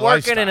 Not a You're bad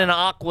working in lifestyle. an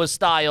aqua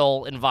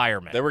style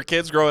environment. There were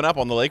kids growing up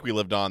on the lake we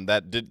lived on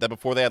that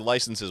before they had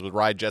licenses would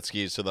ride jet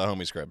skis to the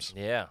homies' cribs.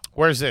 Yeah.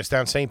 Where's this?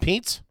 Down St.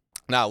 Pete's?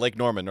 No, Lake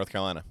Norman, North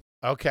Carolina.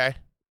 Okay.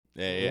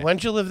 Yeah.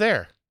 When'd you live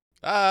there?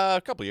 A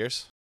couple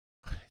years.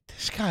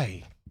 This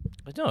guy.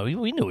 No,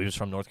 we knew he was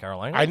from North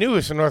Carolina. I knew he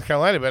was from North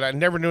Carolina, but I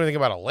never knew anything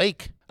about a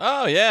lake.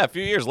 Oh yeah, a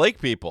few years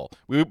lake people.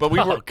 We Oh,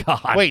 were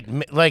God.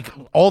 Wait, like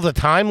all the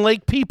time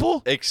lake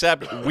people?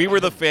 except we were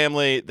the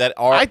family that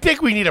are. I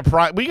think we need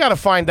we got to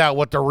find out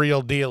what the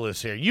real deal is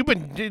here. You've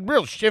been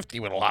real shifty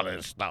with a lot of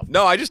this stuff.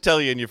 No, I just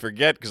tell you and you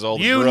forget because all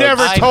the You drugs-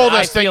 never I- told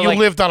I us that feel you like-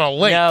 lived on a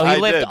lake. No, he I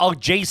lived did.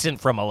 adjacent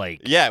from a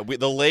lake. Yeah,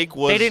 the lake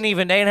was. They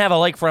didn't have a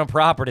lakefront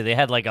property. They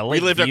had like a We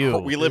lake lived. view.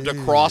 We lived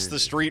across the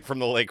street from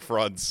the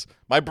lakefronts.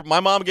 My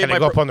mom gave Can I my.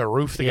 go up on the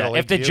roof to get a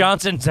lake If the view?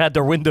 Johnsons had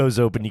their windows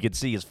open, you could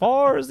see as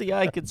far as the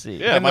eye could see.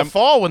 Yeah, In the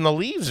fall when the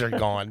leaves are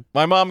gone.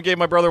 My mom gave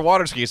my brother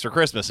water skis for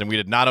Christmas, and we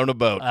did not own a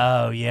boat.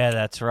 Oh yeah,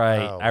 that's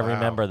right. Oh, I wow.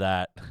 remember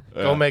that.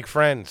 Go make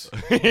friends.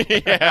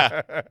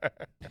 Yeah,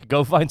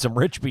 Go find some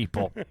rich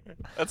people.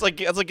 that's like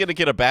getting a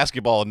kid a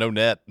basketball and no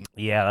net.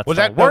 Yeah, that's Was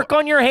right. that- Work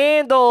on your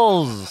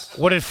handles.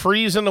 Would it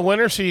freeze in the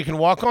winter so you can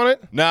walk on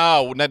it?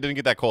 No, that didn't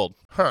get that cold.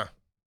 Huh.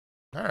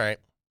 All right.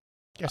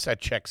 Guess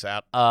that checks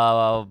out.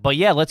 But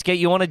yeah, let's get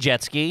you on a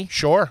jet ski.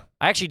 Sure.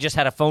 I actually just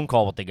had a phone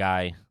call with the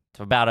guy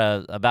about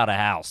a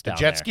house The down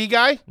jet there. ski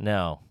guy?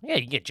 No. Yeah,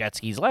 you can get jet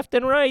skis left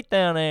and right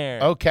down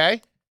there.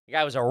 Okay. The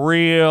guy was a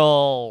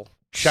real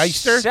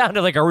Shyster?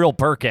 Sounded like a real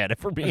perkhead,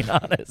 if we're being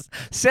honest.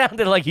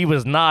 Sounded like he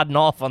was nodding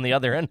off on the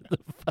other end of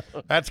the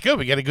phone. That's good.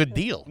 We get a good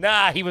deal.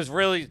 Nah, he was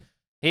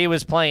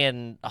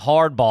playing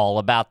hardball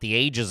about the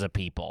ages of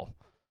people.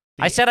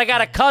 I said I got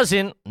a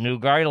cousin, new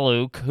guy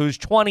Luke, who's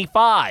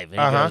 25.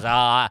 And he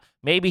goes,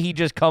 maybe he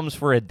just comes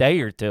for a day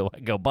or two. I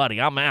go, buddy,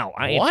 I'm out.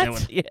 I ain't What?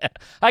 doing it. Yeah.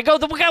 I go,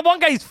 one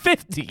guy's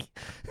 50.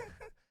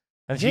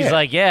 And she's Yeah.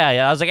 like,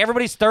 yeah. I was like,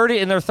 everybody's 30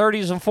 in their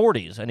 30s and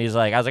 40s. And I was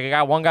like, I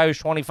got one guy who's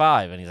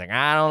 25. And he's like,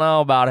 I don't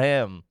know about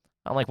him.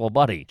 I'm like, well,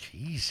 buddy,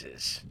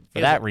 Jesus. for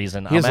that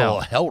reason, I'm He's a out.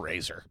 little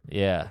Hellraiser.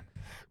 Yeah.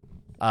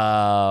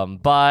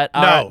 But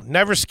No,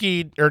 never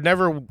skied or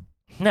never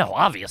no,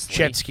 obviously.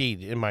 jet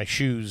skied in my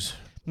shoes.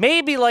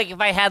 Maybe like if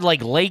I had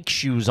like lake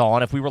shoes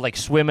on, if we were like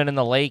swimming in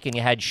the lake and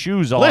you had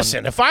shoes on.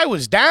 Listen, if I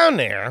was down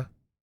there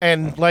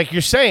and like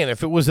you're saying,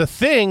 if it was a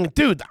thing,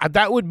 dude,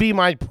 that would be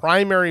my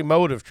primary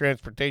mode of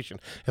transportation.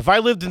 If I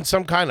lived in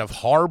some kind of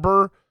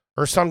harbor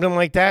or something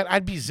like that,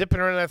 I'd be zipping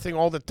around that thing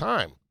all the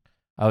time.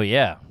 Oh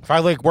yeah. If I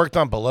like worked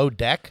on below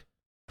deck,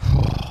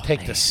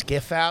 take the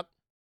skiff out,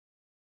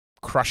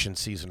 crushing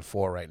season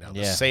 4 right now. The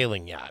Yeah.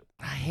 sailing yacht.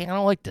 I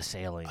don't like the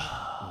sailing.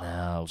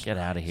 No, get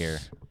out of here.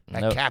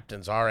 That Nope.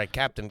 captain's all right.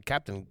 Captain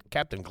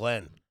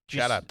Glenn.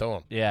 Shout out to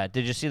him. Yeah.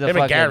 Did you see the Him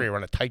and fucking? Gary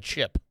run a tight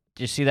ship.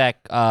 Did you see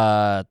that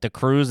the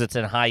cruise that's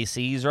in high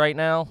seas right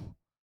now?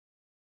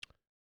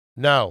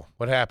 No,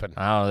 what happened?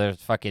 I don't know. They're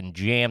fucking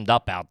jammed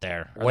up out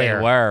there. Or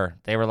Where?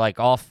 They were like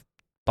off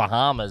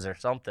Bahamas or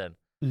something.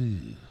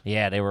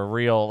 Yeah, they were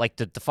real. Like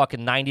the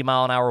fucking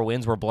 90-mile-an-hour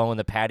winds were blowing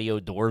the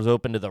patio doors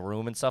open to the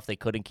room and stuff. They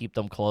couldn't keep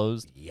them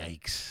closed.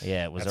 Yikes.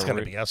 Yeah, it was. That's a going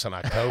to re- be us in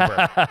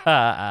October.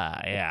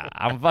 Yeah,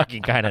 I'm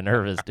fucking kind of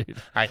nervous, dude.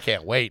 I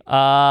can't wait. All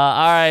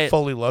right.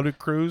 Fully loaded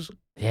cruise.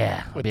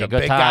 Yeah, it'll With be a the good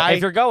big time. guy?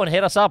 If you're going,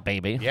 hit us up,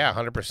 baby. Yeah,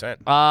 100%.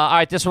 All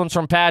right, this one's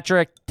from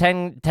Patrick.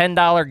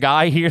 $10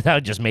 guy here.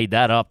 I just made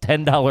that up.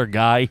 $10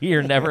 guy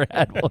here. Never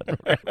had one.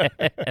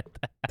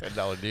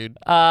 $10 dude.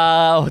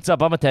 What's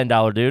up? I'm a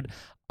 $10 dude.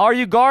 Are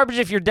you garbage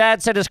if your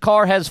dad said his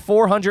car has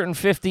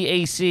 450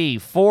 AC,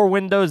 4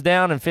 windows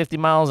down, and 50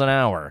 miles an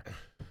hour?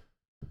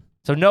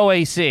 So no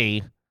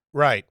AC,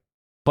 Right.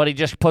 but he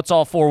just puts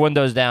all 4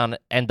 windows down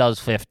and does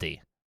 50.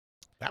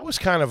 That was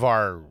kind of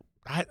our...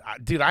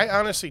 dude, I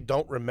honestly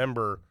don't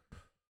remember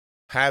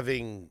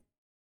having,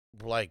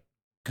 like,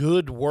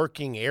 good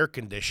working air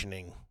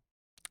conditioning.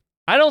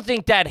 I don't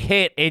think that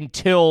hit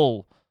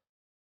until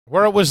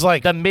Where it was,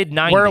 like... the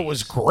mid-90s. Where it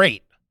was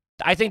great.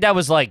 I think that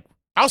was like...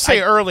 I'll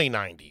say early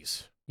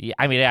 90s. Yeah,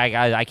 I mean,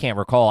 I can't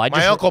recall.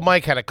 My Uncle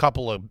Mike had a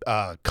couple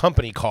of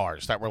company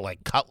cars that were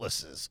like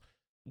Cutlasses.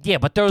 Yeah,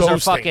 but those are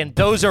Those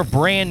those are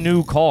brand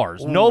new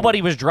cars. Ooh.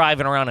 Nobody was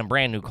driving around in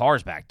brand new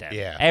cars back then.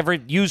 Yeah. Every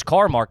used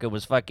car market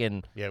was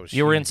fucking... Yeah, it was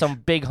You were in huge. some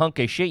big hunk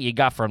of shit you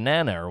got from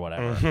Nana or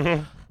whatever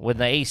Mhm. when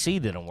the AC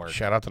didn't work.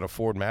 Shout out to the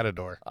Ford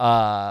Matador.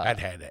 Uh, That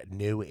had a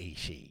new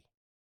AC.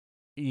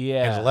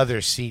 yeah. And leather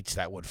seats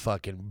that would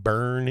fucking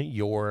burn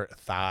your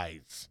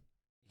thighs.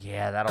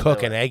 Yeah, that'll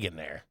Cook do an it. egg in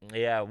there.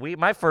 Yeah,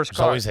 my first There's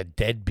car. always a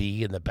dead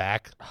bee in the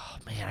back. Oh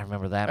man, I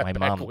remember that. My Back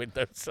mom,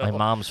 windowsill. my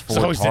mom's There's Ford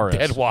always Taurus. a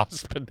dead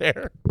wasp in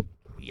there. It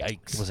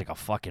Yikes. was like a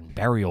fucking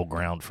burial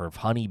ground for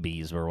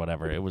honeybees or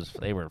whatever.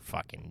 They were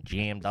fucking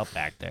jammed up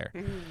back there.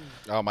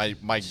 Oh, my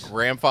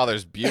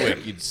grandfather's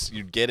Buick.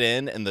 You'd get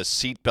in and the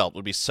seatbelt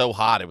would be so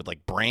hot it would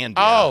like brand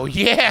you. Oh,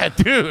 yeah,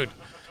 dude.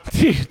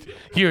 Dude,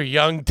 your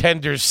young,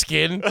 tender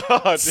skin.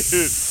 Oh,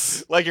 dude,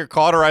 like you're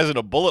cauterizing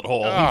a bullet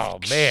hole. Oh,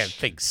 man,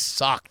 things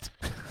sucked.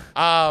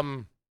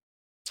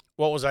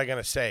 What was I going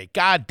to say?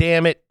 God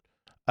damn it.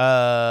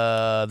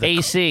 The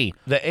AC.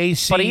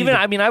 AC. But even,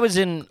 I mean, I was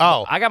in.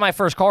 Oh. I got my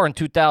first car in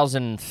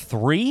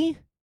 2003,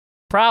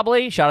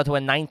 probably. Shout out to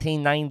a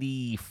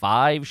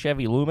 1995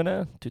 Chevy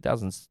Lumina,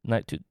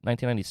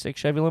 1996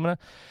 Chevy Lumina,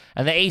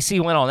 and the AC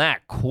went on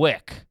that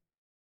quick.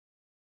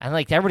 And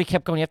like everybody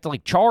kept going, you have to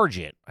like charge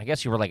it. I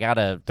guess you were like out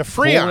of The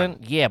Freon. coolant.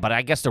 Yeah, but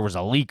I guess there was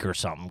a leak or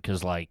something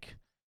because like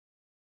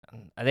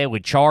they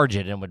would charge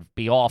it and it would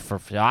be off for.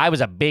 I was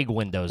a big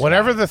Windows.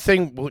 Whenever guy. the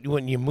thing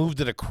when you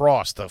moved it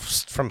across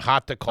from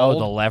hot to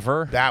cold, the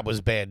lever. that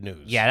was bad news.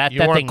 Yeah, You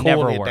that weren't thing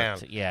never cooling it worked.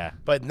 down. Yeah.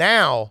 But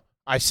now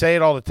I say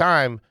it all the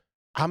time.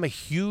 I'm a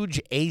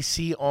huge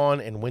AC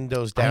on and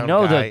Windows down. I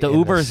know guy the in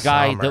Uber's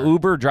guy, summer. the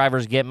Uber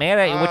drivers get mad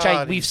at you, which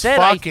we've These said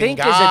I fucking think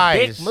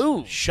guys. is a dick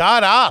move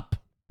Shut up.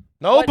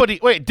 Nobody.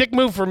 Wait, dick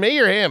move for me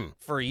or him?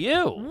 for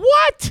you.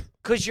 What?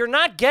 Because you're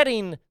not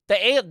getting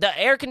the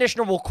air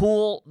conditioner will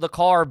cool the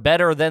car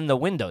better than the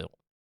window.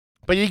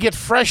 But you get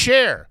fresh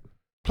air.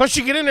 Plus,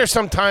 you get in there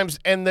sometimes,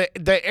 and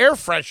the air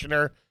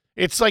freshener,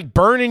 it's like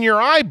burning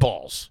your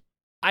eyeballs.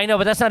 I know,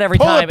 but that's not every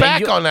Pull time. it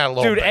back And you- on that a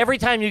little Dude, bit. every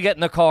time you get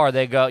in the car,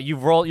 they go, you're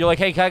like,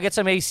 hey, can I get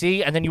some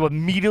AC? And then you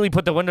immediately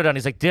put the window down.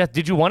 He's like,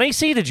 did you want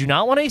AC? Did you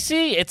not want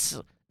AC?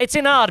 It's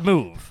an odd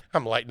move.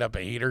 I'm lighting up a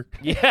heater.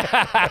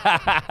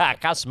 Yeah.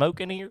 Got smoke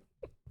in here?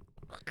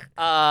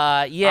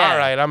 Yeah. All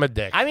right, I'm a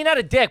dick. I mean, not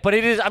a dick, but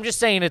it is. I'm just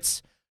saying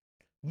it's.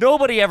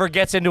 Nobody ever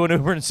gets into an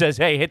Uber and says,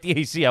 hey, hit the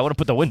AC. I want to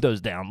put the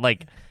windows down.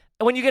 Like,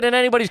 when you get in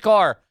anybody's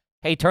car,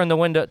 hey, put the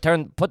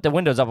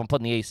windows up and put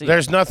in the AC.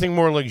 There's nothing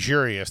more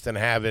luxurious than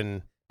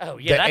having Oh,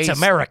 yeah, the that's AC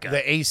America.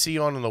 the AC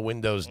on and the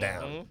windows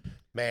down.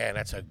 Man,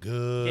 that's a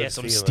good Yeah,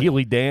 some feeling.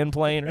 Steely Dan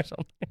playing or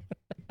something.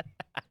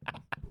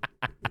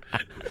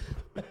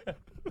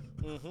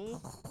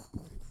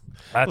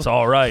 That's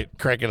all right.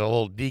 Cranking a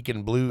little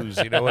Deacon Blues,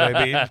 you know what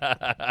I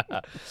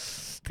mean?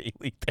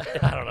 Steely Dan.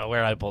 I don't know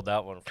where I pulled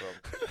that one from.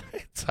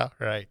 It's all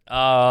right.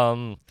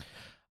 All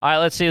right,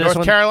 let's see this North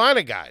one.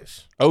 Carolina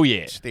guys. Oh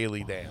yeah.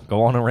 Steely Dan.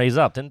 Go on and raise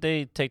up. Didn't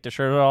they take the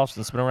shirt off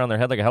and spin around their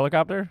head like a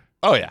helicopter?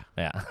 Oh yeah.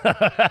 Yeah.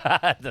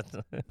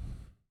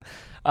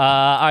 All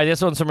right,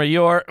 this one's from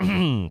your.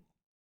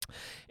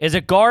 Is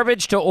it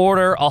garbage to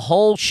order a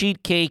whole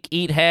sheet cake,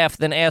 eat half,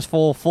 then ask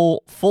for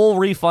full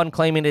refund,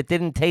 claiming it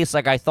didn't taste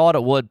like I thought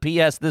it would?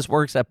 P.S. This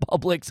works at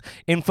Publix.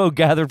 Info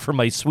gathered from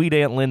my sweet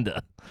Aunt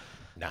Linda.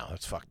 No,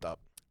 that's fucked up.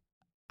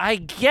 I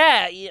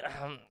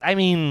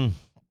mean,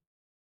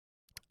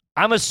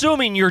 I'm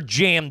assuming you're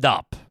jammed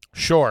up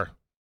Sure.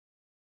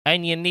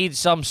 and you need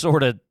some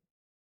sort of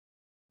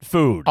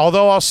food.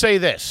 Although I'll say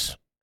this.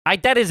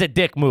 That is a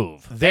dick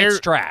move. That's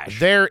trash.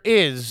 There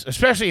is,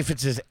 especially if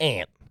it's his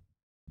aunt,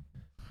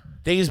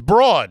 these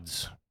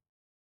broads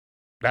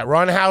that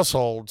run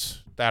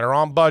households that are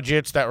on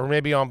budgets, that were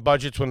maybe on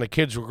budgets when the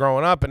kids were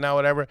growing up and now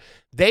whatever,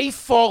 they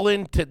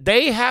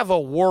have a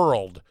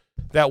world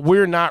that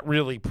we're not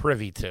really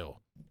privy to.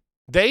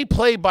 They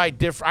play by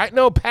different, I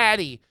know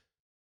Patty,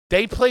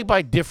 they play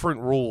by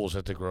different rules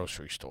at the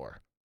grocery store.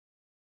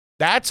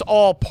 That's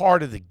all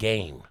part of the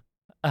game.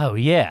 Oh,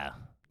 yeah.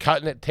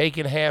 Cutting it,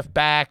 taking half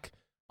back.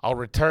 I'll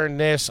return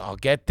this. I'll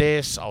get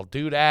this. I'll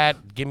do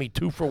that. Give me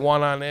 2 for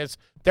 1 on this.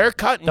 They're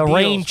cutting The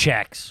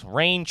deals.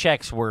 rain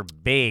checks were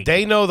big.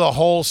 They know the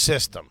whole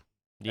system.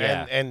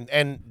 Yeah.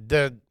 And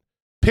the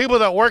people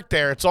that work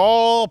there, it's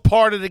all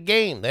part of the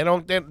game.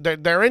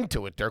 They're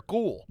into it. They're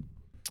cool.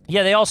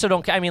 Yeah, they also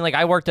don't. I mean, like,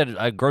 I worked at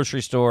a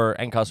grocery store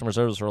and customer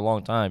service for a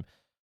long time.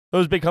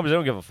 Those big companies, they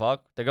don't give a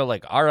fuck. They go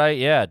like, all right,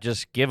 yeah,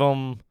 just give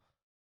them.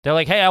 They're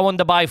like, hey, I wanted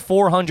to buy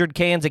 400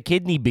 cans of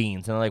kidney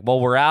beans. And they're like, well,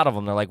 we're out of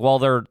them. They're like, well,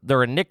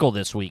 they're a nickel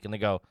this week. And they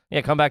go,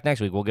 yeah, come back next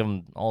week. We'll give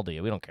them all to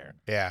you. We don't care.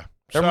 Yeah.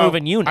 They're So,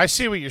 moving units. I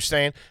see what you're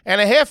saying.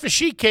 And a half a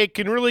sheet cake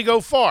can really go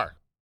far.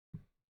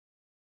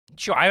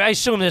 Sure, I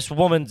assume this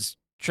woman's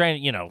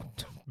trying,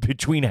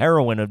 between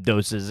heroin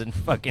doses and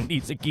fucking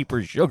needs to keep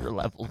her sugar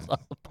levels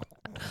up.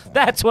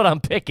 That's what I'm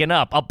picking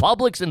up. A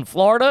Publix in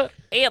Florida?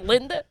 Aunt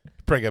Linda?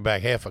 Bring it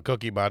back half a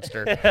Cookie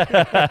Monster.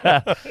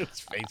 Its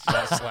face is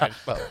all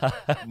slashed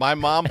up. My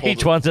mom pulled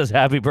Each one says,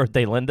 happy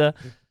birthday, Linda.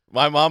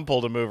 My mom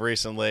pulled a move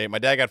recently. My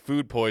dad got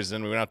food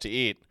poisoning. We went out to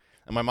eat.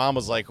 And my mom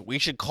was like, we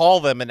should call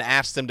them and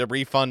ask them to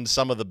refund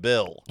some of the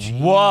bill.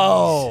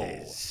 Whoa.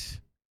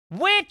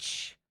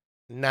 Which,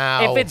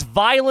 Now, if it's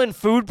violent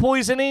food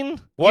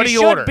poisoning, What do you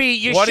should order? be,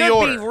 you What do should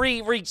you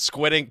be order?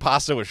 Squidding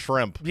pasta with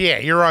shrimp. yeah,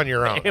 you're on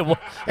your own. It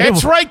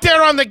It's right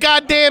there on the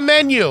goddamn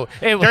menu.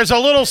 It- There's a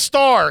little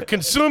star.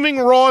 Consuming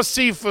raw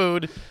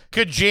seafood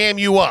could jam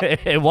you up.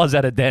 it was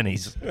at a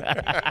Denny's.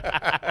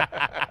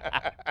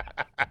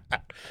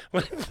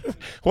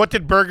 What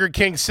did Burger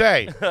King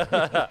say?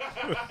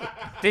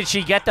 Did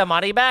she get the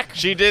money back?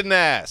 She didn't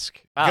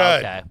ask. Oh, Good.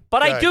 okay.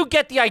 But I Good. do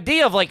get the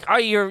idea of like, are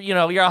your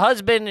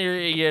husband,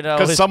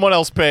 Because his- someone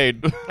else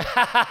paid.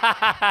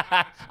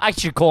 I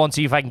should call and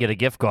see if I can get a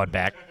gift card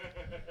back.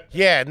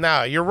 Yeah,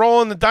 no, you're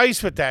rolling the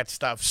dice with that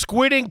stuff.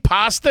 Squidding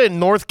pasta in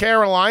North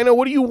Carolina?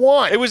 What do you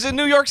want? It was in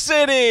New York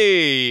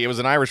City. It was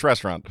an Irish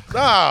restaurant.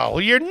 Oh,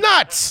 you're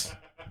nuts.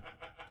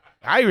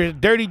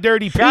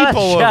 Dirty people Shout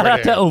over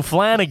out there. to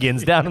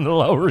O'Flanagan's down in the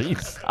Lower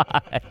East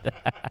Side.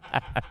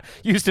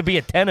 Used to be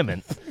a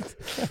tenement.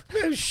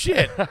 No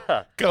shit.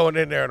 Going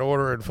in there and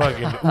ordering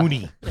fucking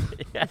uni.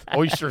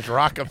 Oysters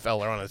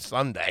Rockefeller on a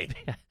Sunday.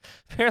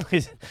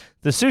 Apparently,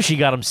 the sushi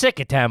got him sick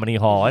at Tammany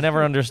Hall. I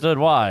never understood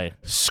why.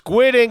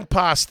 Squid ink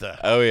pasta.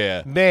 Oh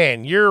yeah.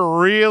 Man, you're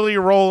really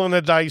rolling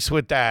the dice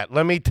with that.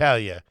 Let me tell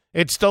you.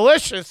 It's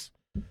delicious.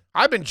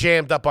 I've been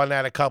jammed up on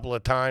that a couple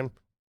of times.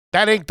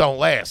 That ink don't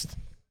last.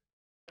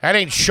 That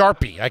ain't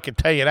Sharpie. I can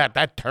tell you that.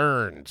 That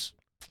turns.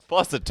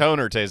 Plus the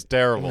toner tastes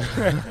terrible.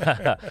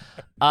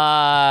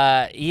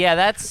 Yeah,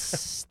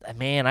 that's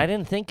man. I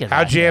didn't think of that.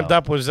 How jammed though.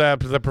 up was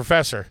the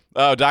professor?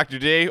 Oh, Dr.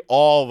 D,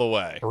 all the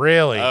way.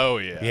 Really? Oh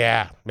yeah.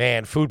 Yeah,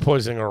 man. Food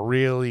poisoning will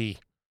really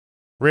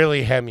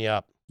hem you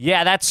up.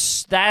 Yeah,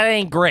 that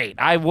ain't great.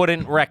 I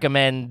wouldn't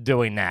recommend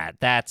doing that.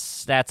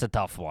 That's a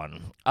tough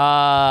one.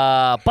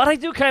 But I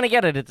do kind of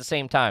get it at the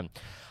same time.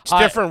 It's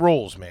different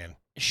rules, man.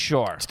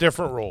 Sure. It's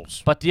different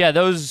rules. But yeah,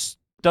 those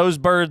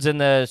birds in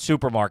the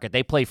supermarket,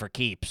 they play for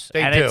keeps.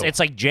 They and do. It's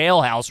like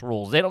jailhouse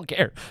rules. They don't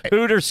care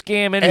who they're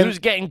scamming, who's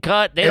getting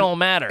cut. They don't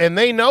matter. And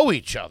they know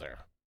each other.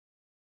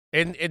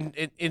 In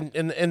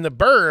the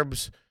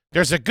burbs,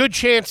 there's a good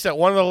chance that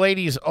one of the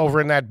ladies over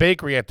in that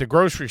bakery at the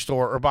grocery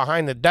store or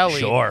behind the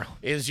deli Sure.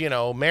 is,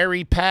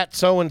 Mary Pat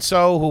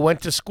so-and-so who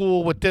went to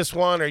school with this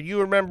one, or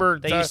you remember.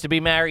 They used to be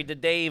married to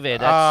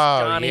David.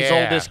 That's Johnny's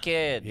yeah. oldest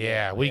kid.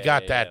 Yeah, we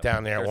got that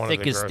down there at They're one of the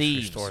thick as grocery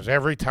thieves. stores.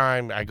 Every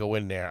time I go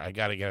in there, I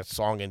got to get a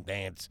song and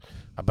dance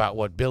about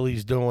what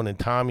Billy's doing and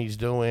Tommy's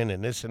doing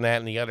and this and that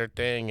and the other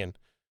thing and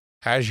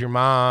how's your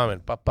mom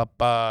and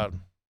ba.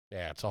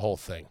 Yeah, it's a whole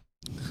thing.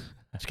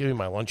 Just give me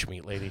my lunch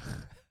meat, lady.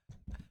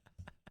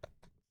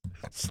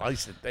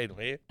 Slice it, then,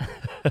 will you?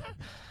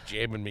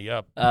 Jamming me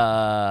up. All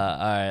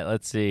right,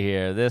 let's see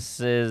here.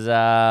 This is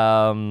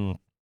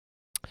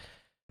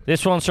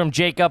this one's from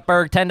Jacob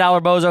Berg.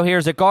 $10 bozo.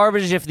 Here's a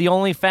garbage if the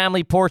only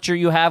family portrait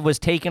you have was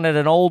taken at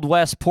an Old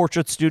West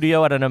portrait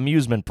studio at an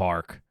amusement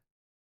park.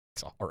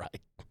 It's all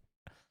right.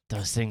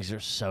 Those things are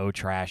so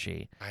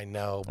trashy. I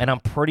know. And I'm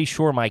pretty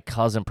sure my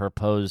cousin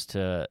proposed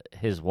to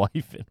his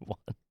wife in one.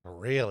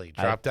 Really?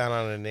 Drop down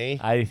on a knee?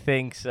 I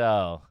think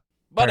so.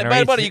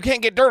 Buddy, you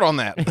can't get dirt on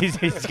that. He's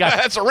got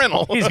That's a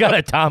rental. He's got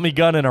a Tommy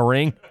gun and a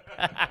ring.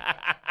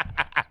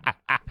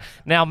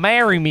 Now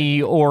marry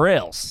me or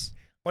else.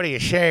 What do you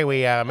say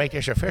we make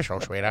this official,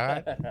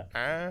 sweetheart?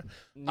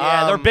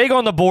 Yeah, they're big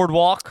on the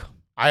boardwalk.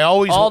 I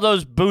always All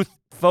those booth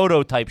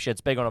photo type shit's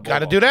big on a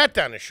got boardwalk. to do that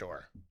down the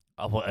shore.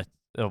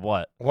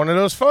 What? One of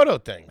those photo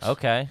things.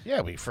 Okay.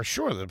 Yeah, for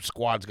sure the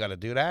squad's got to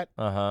do that.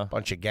 Uh-huh.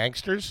 Bunch of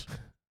gangsters.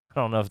 I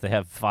don't know if they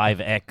have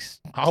 5X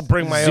I'll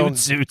bring my own.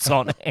 suits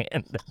on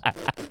hand.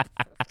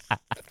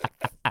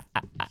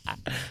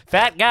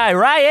 Fat guy,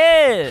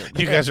 Ryan.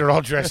 You guys are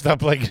all dressed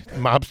up like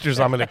mobsters.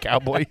 I'm in a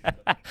cowboy.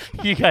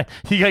 You got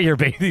your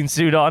bathing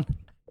suit on.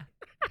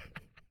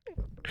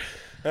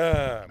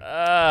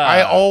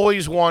 I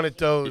always wanted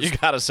those. You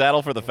got a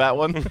saddle for the fat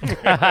one?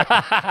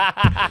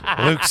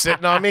 Luke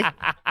sitting on me.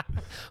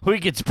 We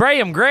could spray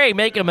him gray,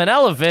 make him an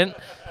elephant,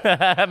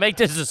 make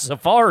this a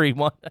safari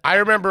one. I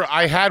remember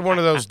I had one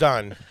of those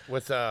done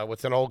with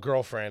an old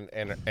girlfriend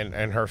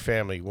and her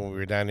family when we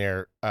were down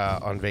there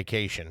on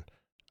vacation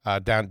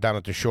down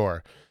at the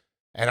shore.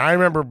 And I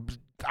remember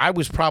I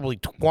was probably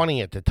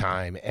 20 at the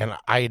time, and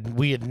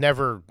we had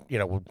never,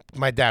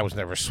 my dad was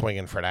never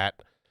swinging for that.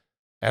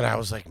 And I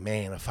was like,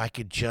 man, if I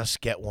could just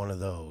get one of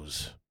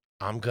those,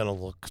 I'm going to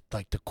look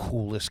like the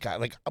coolest guy.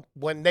 Like,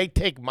 when they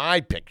take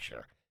my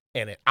picture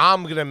in it,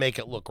 I'm going to make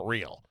it look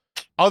real.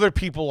 Other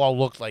people all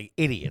look like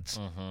idiots.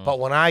 Mm-hmm. But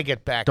when I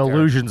get back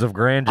Delusions of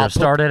grandeur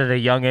started at a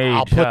young age.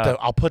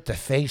 I'll put the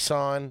face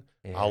on.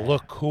 Yeah. I'll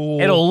look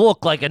cool. It'll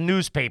look like a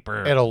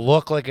newspaper. It'll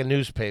look like a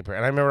newspaper.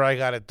 And I remember I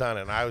got it done,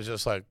 and I was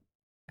just like,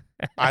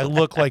 I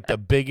look like the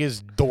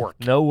biggest dork.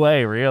 No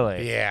way,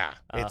 really. Yeah,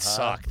 it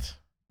sucked.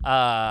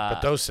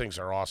 But those things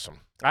are awesome.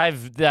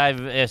 I've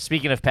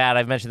speaking of Pat,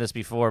 I've mentioned this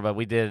before, but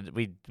we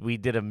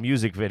did a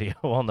music video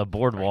on the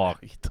boardwalk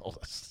You told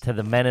us. to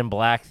the Men in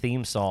Black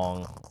theme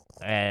song,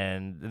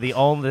 and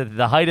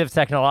the height of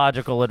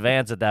technological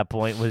advance at that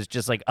point was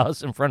just like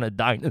us in front of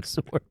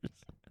dinosaurs.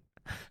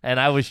 And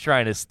I was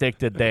trying to stick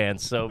to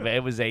dance, so it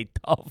was a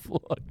tough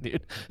look,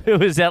 dude. It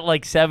was at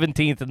like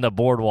 17th in the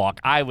boardwalk.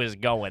 I was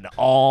going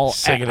all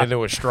Singing out.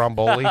 into a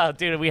Stromboli.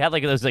 Dude, we had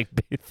like those like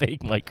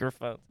fake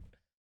microphones.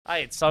 I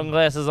had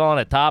sunglasses on,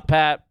 a top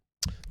hat.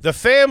 The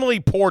family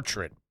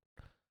portrait,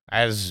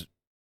 as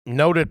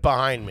noted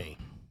behind me,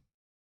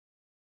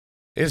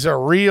 is a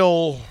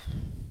real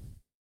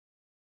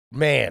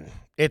man.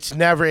 It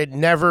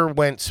never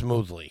went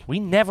smoothly.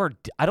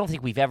 I don't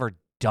think we've ever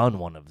done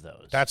one of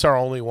those. That's our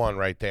only one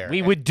right there.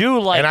 We would do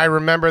like. And I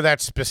remember that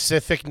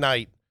specific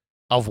night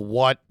of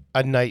what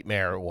a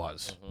nightmare it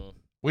was. Mm-hmm.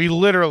 We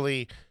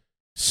literally,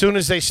 soon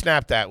as they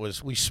snapped that,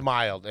 we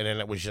smiled, and then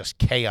it was just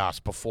chaos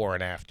before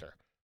and after.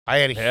 I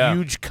had a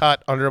huge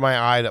cut under my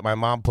eye that my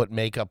mom put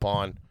makeup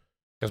on.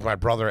 because my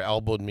brother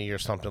elbowed me or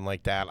something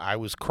like that. I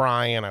was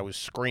crying. I was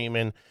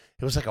screaming.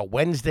 It was like a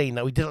Wednesday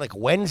night. We did it like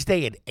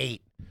Wednesday at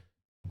 8.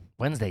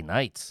 Wednesday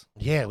nights.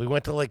 Yeah, we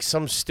went to like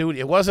some studio.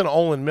 It wasn't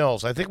Olin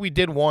Mills. I think we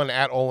did one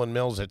at Olin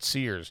Mills at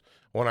Sears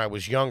when I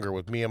was younger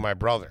with me and my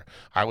brother.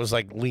 I was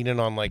like leaning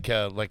on like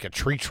a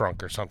tree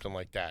trunk or something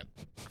like that.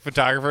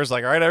 Photographer's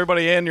like, all right,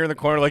 everybody in. You're in the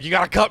corner. Like, you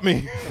gotta cut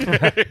me. You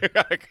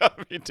gotta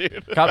cut me,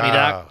 dude. Cut me,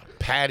 Doc.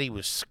 Patty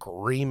was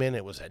screaming.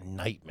 It was a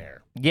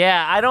nightmare.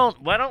 Yeah, I don't.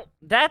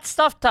 That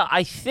stuff.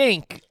 I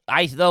think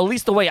at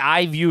least the way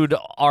I viewed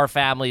our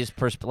family's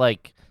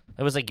like.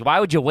 It was like, why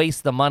would you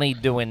waste the money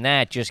doing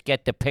that? Just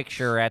get the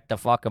picture at the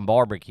fucking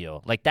barbecue.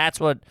 Like, that's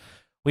what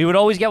we would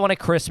always get one at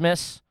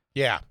Christmas.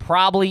 Yeah.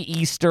 Probably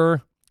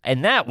Easter.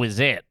 And that was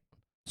it.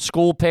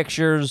 School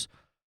pictures,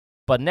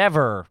 but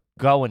never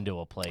going to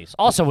a place.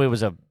 Also, it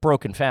was a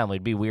broken family.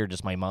 It'd be weird,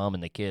 just my mom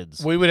and the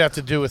kids. We would have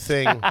to do a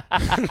thing.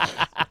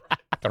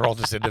 They're all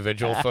just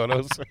individual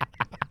photos.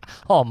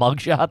 Oh,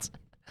 mugshots.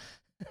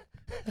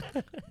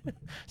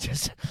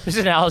 just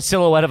a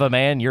silhouette of a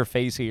man, your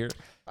face here.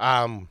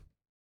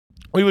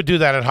 We would do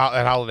that at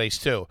holidays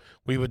too.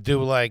 We would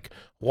do like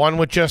one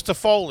with just the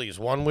Foleys,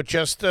 one with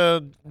just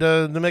the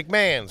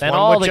McMahons, And one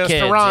all with the just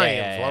kids. the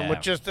Ryans, Yeah. one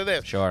with just the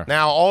this. Sure.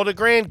 Now all the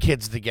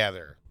grandkids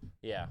together,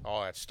 Yeah.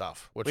 all that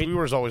stuff, which we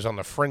were always on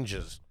the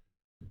fringes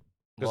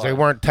because Well- they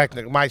weren't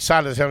technically. My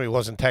side of the family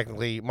wasn't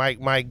technically.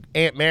 My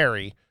Aunt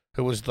Mary,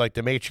 who was like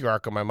the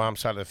matriarch of my mom's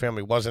side of the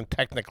family, wasn't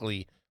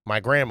technically my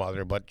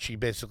grandmother, but she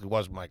basically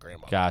was my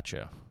grandmother.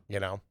 Gotcha.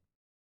 You know.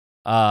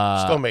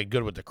 Uh, Still made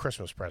good with the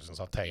Christmas presents,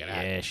 I'll tell you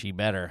that. Yeah, she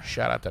better.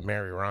 Shout out to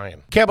Mary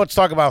Ryan. Okay, let's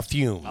talk about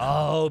Fume.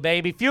 Oh,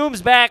 baby.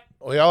 Fume's back.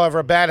 We all have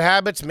our bad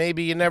habits.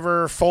 Maybe you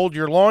never fold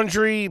your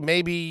laundry.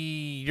 Maybe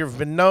you've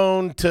been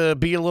known to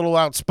be a little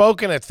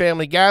outspoken at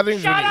family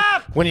gatherings. Shut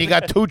up! When you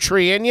got two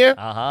tree in you.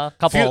 Uh-huh.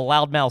 Couple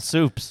of loudmouth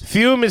soups.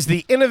 Fume is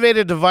the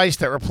innovative device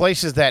that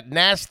replaces that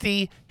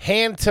nasty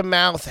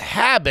hand-to-mouth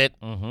habit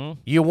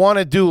you want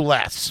to do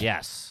less.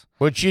 Yes.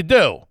 Which you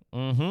do.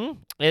 Mm-hmm.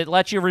 It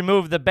lets you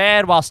remove the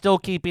bad while still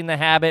keeping the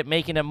habit,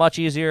 making it much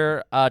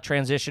easier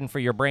transition for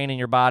your brain and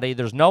your body.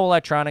 There's no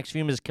electronics.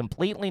 Fume is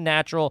completely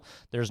natural.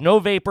 There's no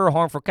vapor or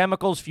harmful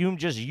chemicals. Fume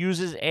just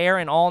uses air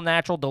and all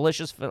natural,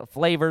 delicious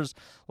flavors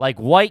like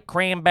white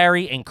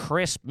cranberry and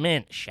crisp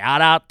mint.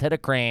 Shout out to the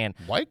cran.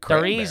 White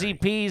cranberry. They're easy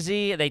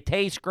peasy. They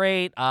taste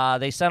great.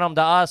 They sent them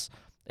to us.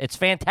 It's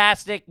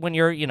fantastic when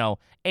you're,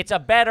 it's a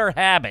better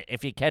habit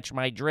if you catch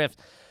my drift.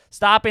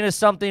 Stopping is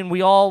something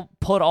we all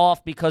put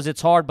off because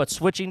it's hard, but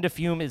switching to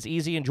Fume is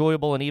easy,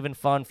 enjoyable, and even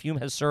fun. Fume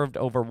has served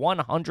over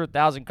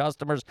 100,000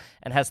 customers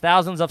and has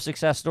thousands of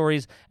success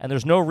stories, and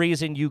there's no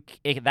reason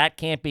that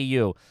can't be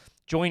you.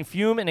 Join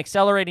Fume in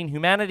accelerating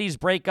humanity's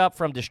breakup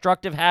from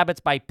destructive habits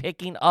by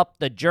picking up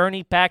the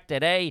Journey Pack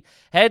today.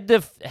 Head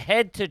to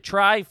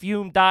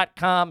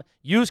tryfume.com.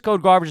 Use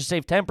code GARBAGE to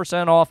save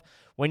 10% off.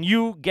 When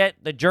you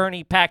get the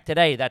Journey Pack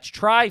today, that's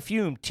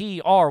tryfume,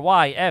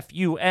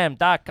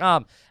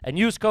 tryfum.com, and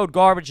use code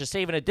GARBAGE to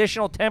save an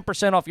additional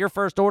 10% off your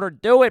first order.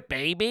 Do it,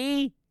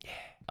 baby.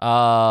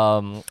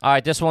 All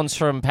right, this one's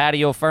from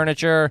Patio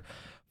Furniture.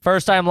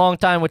 First time, long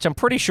time, which I'm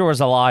pretty sure is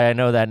a lie. I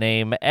know that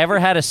name. Ever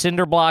had a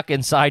cinder block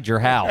inside your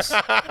house?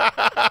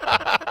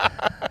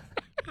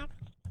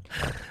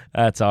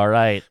 That's all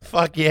right.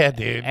 Fuck yeah,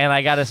 dude. And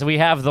I got to say, we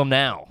have them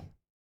now.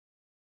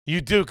 You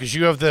do, because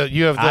you have the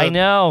I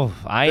know.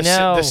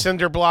 the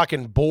cinder block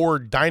and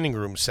board dining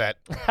room set.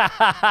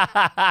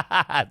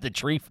 The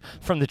tree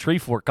from the Tree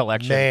Fort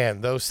collection.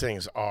 Man, those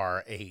things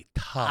are a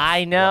tough.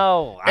 I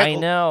know. look. I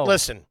know.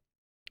 Listen,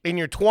 in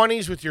your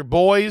 20s with your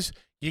boys,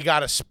 you got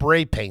to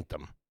spray paint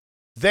them.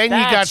 Then you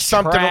got That's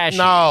something. trashy.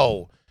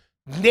 No,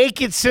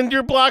 naked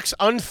cinder blocks,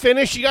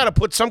 unfinished. You got to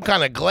put some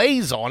kind of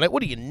glaze on it.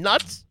 What are you,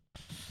 nuts?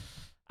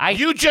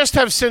 You just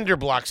have cinder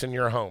blocks in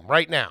your home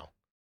right now.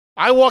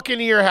 I walk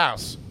into your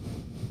house.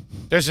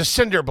 There's a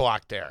cinder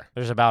block there.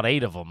 There's about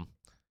 8 of them.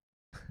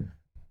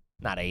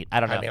 Not 8. I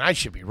don't know. I mean, I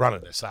should be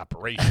running this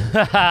operation.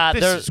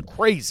 This is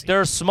crazy.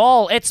 They're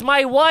small. It's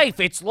my wife.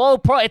 It's low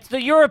pro. It's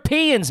the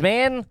Europeans,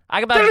 man.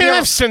 They don't even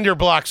have cinder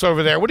blocks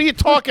over there. What are you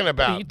talking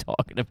about? What are you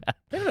talking about?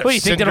 What do you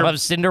think? They don't have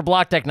cinder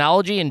block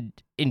technology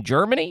in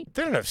Germany?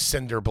 They don't have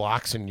cinder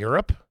blocks in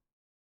Europe.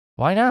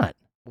 Why not?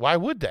 Why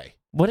would they?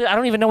 I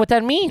don't even know what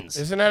that means.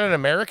 Isn't that an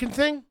American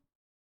thing?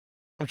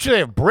 I'm sure they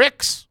have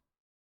bricks.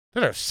 They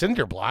don't have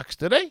cinder blocks,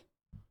 do they?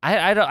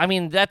 I don't. I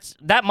mean, that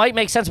might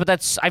make sense, but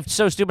I'm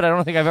so stupid. I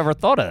don't think I've ever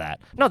thought of that.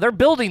 No, their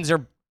buildings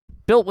are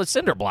built with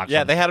cinder blocks.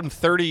 Yeah, they had them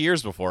 30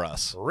 years before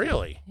us.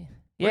 Really?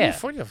 Yeah.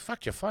 Where the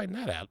fuck you find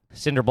that out?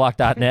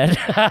 Cinderblock.net.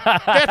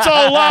 That's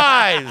all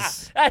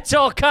lies. That's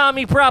all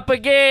commie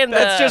propaganda.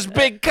 That's just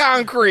big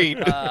concrete.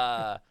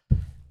 Yeah.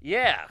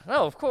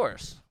 Oh, of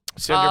course.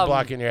 Cinder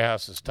block in your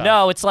house is tough.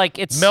 No,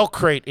 it's milk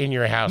crate in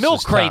your house.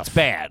 Milk is crate's tough.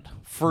 bad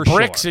for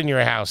Bricks sure. in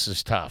your house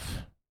is tough.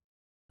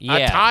 Yeah.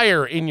 A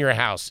tire in your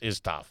house is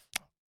tough.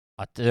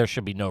 There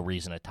should be no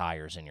reason a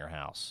tire's in your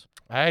house.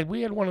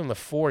 We had one in the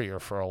foyer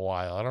for a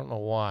while. I don't know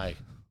why.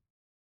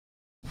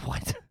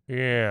 What?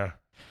 Yeah.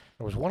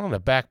 There was one on the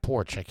back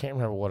porch. I can't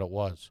remember what it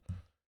was.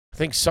 I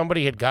think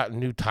somebody had gotten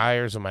new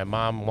tires, and my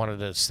mom wanted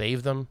to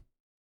save them.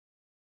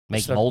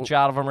 Make So- mulch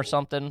out of them or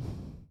something.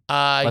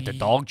 Let the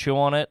dog chew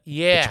on it.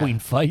 Yeah. Between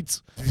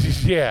fights.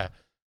 Yeah,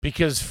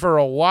 because for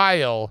a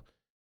while,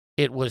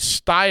 it was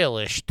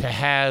stylish to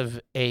have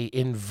a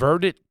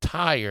inverted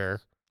tire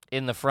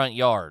In the front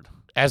yard.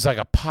 as like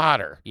a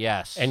potter,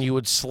 Yes. and you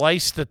would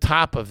slice the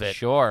top of it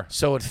Sure.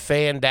 so it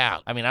fanned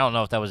out. I mean, I don't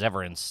know if that was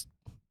ever in.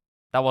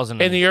 That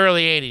wasn't In the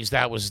early '80s,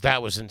 that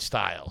was in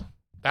style.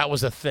 That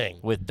was a thing.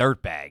 with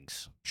dirt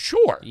bags.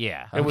 Sure.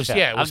 Yeah. It was. okay.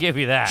 Yeah. It was, I'll give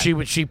you that.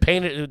 She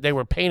painted. They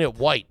were painted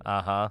white.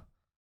 Uh-huh.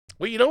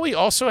 Well, you know, we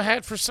also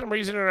had for some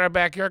reason in our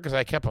backyard because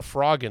I kept a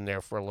frog in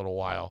there for a little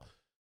while.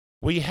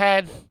 We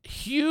had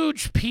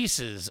huge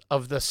pieces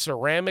of the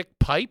ceramic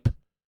pipe,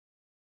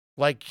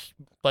 like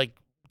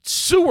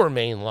sewer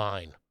main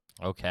line.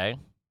 Okay.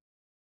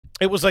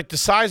 It was like the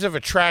size of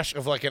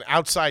like an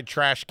outside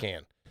trash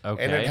can,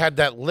 Okay. and it had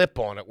that lip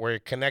on it where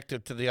it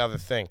connected to the other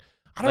thing.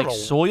 I don't like know.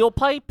 soil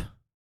pipe?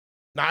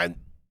 No,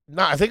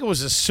 I think it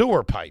was a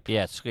sewer pipe.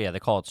 Yeah, they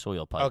call it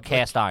soil pipe. Okay.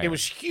 Cast iron. It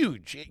was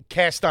huge,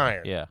 cast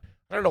iron. Yeah.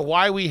 I don't know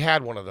why we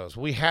had one of those.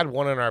 We had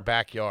one in our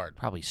backyard.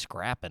 Probably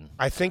scrapping.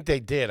 I think they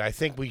did. I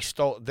think they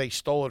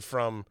stole it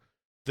from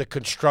the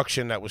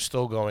construction that was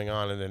still going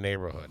on in the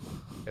neighborhood,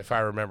 if I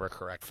remember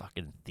correctly.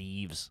 Fucking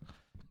thieves.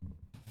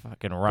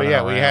 Fucking But running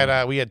yeah,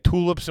 around. we had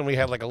tulips and we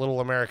had like a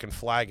little American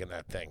flag in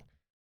that thing.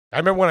 I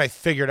remember when I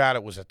figured out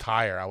it was a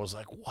tire, I was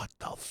like, "What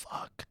the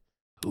fuck?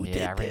 Who did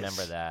this? I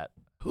remember that.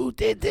 Who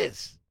did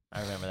this?"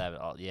 I remember that.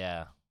 Oh,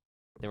 yeah.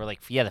 They were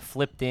like, they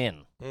flipped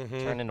in. Mm-hmm.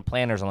 Turned into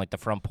planters on like the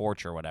front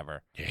porch or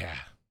whatever. Yeah,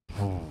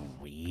 Ooh,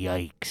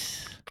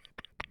 yikes.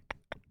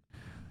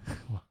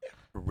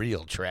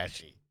 real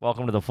trashy.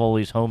 Welcome to the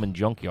Foley's Home and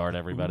Junkyard,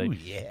 everybody. Ooh,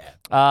 yeah.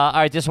 All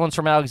right, this one's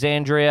from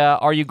Alexandria.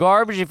 Are you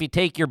garbage if you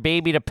take your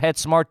baby to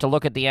PetSmart to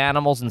look at the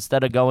animals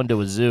instead of going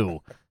to a zoo?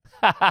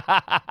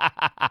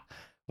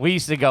 We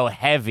used to go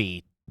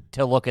heavy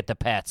to look at the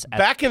pets.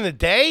 Back in the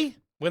day,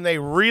 when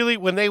you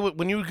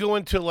would go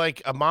into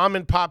like a mom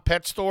and pop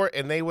pet store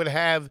and they would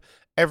have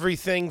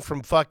everything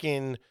from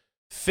fucking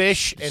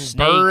fish and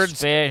Snakes, birds, fish,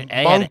 they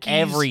had monkeys,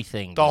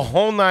 everything. the dude.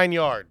 whole 9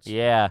 yards.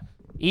 Yeah.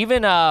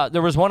 Even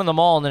there was one in the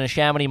mall, and then a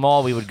Chamonix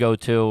mall we would go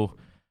to.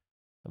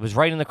 It was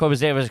right in the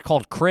Cobas. It was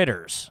called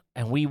Critters,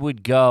 and we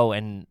would go,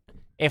 and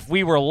if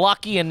we were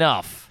lucky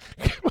enough,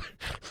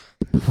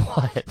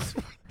 what?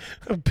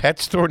 A pet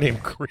store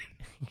named Critters.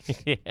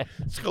 Yeah.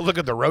 Let's go look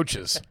at the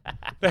roaches.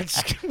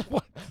 That's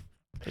what?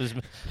 It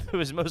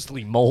was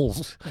mostly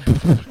moles.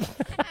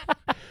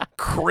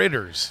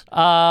 Critters.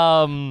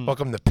 Um,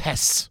 Welcome to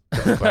pests,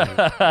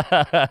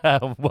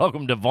 everybody.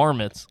 welcome to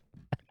varmints.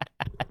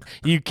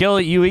 You kill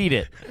it, you eat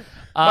it.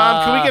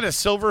 Mom, can we get a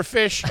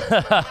silverfish?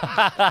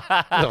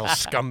 Little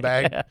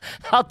scumbag.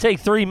 I'll take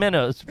 3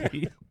 minnows,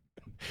 please.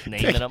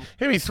 Naming them.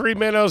 Give me 3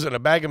 minnows and a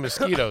bag of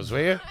mosquitoes,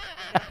 will you?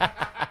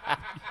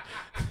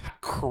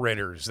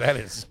 Critters. That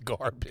is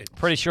garbage.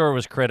 Pretty sure it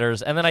was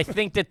Critters. And then I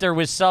think that there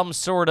was some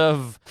sort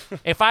of,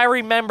 if I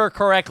remember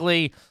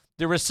correctly,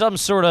 there was some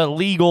sort of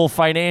legal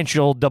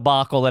financial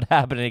debacle that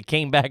happened, and it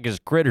came back as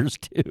Critters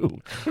too.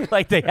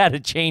 Like they had to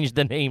change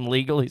the name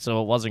legally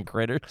so it wasn't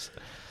Critters.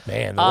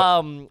 Man,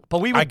 But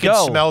we would I go.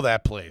 could smell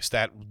that place.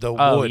 The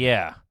Oh wood.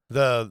 yeah,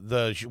 The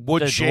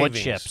wood the shavings. wood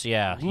chips.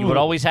 Yeah, you would Ooh.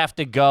 always have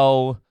to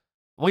go.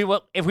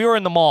 If we were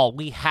in the mall,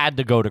 we had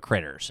to go to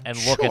Critters and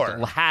look Sure. at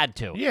them. Had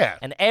to. Yeah.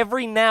 And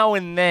every now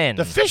and then,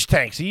 The fish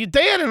tanks. They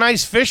had a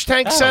nice fish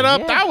tank Oh, set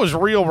up. yeah. That was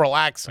real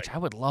relaxing. which I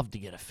would love to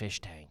get a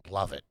fish tank.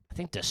 Love it. I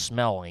think the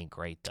smell ain't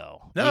great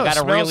though. No, you it got to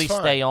smells really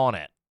fine. stay on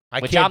it.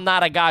 Which can't. I'm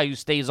not a guy who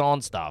stays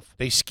on stuff.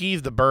 They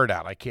skeeve the bird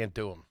out. I can't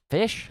do them.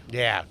 Fish?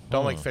 Yeah,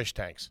 don't like fish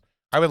tanks.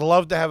 I would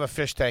love to have a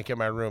fish tank in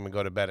my room and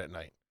go to bed at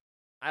night.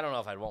 I don't know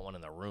if I'd want one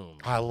in the room.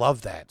 I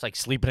love that. It's like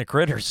sleeping at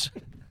Critters.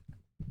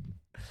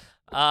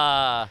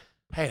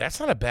 Hey, that's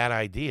not a bad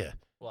idea.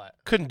 What?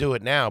 Couldn't do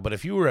it now, but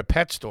if you were a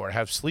pet store,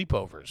 have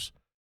sleepovers.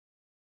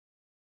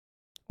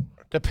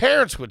 The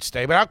parents would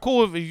stay, but how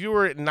cool if you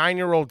were a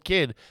 9-year-old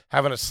kid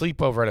having a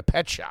sleepover at a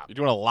pet shop? You're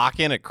doing a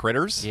lock-in at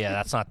Critters? Yeah,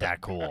 that's not that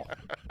cool.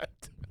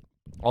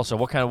 Also,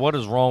 what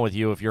is wrong with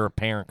you if you're a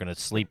parent going to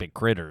sleep at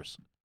Critters?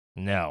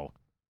 No.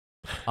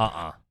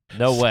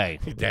 No way.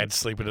 Your dad's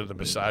sleeping in the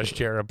massage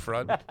chair up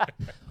front.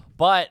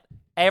 But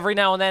every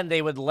now and then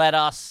they would let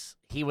us,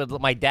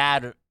 my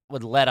dad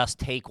would let us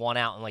take one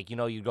out and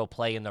you'd go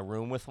play in the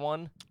room with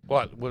one.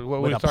 What With are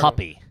you a talking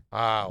puppy.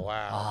 about? Oh,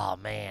 wow.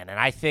 Oh, man. And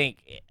I think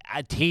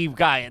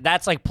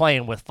that's like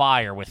playing with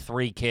fire with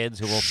 3 kids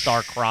who will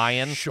start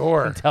crying.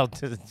 Sure.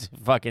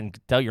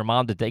 Tell your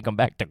mom to take them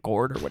back to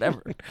court or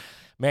whatever.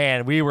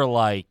 Man, we were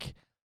like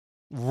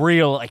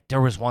real, there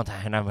was one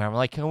time and I'm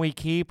like, can we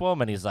keep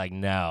them? And he's like,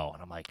 no.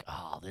 And I'm like,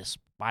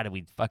 why did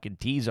we fucking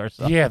tease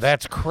ourselves? Yeah,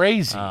 that's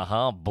crazy.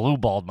 Blue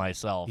balled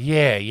myself.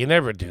 Yeah, you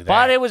never do that.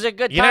 But it was a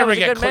good time. You never It was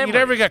a get good memory. you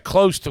never get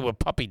close to a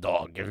puppy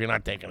dog if you're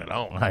not taking it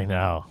home. I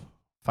know.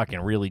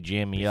 Fucking really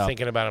jam me up.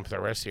 Thinking about him for the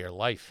rest of your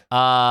life.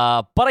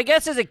 But I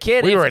guess as a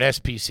kid, We were an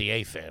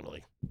SPCA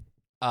family.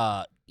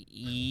 I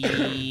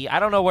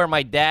don't know where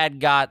my dad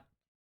got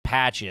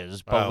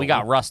patches, but we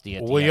got rusty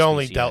at the We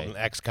only SPCA. dealt in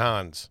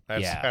ex-cons.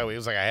 That's Yeah. how it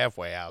was like a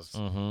halfway house.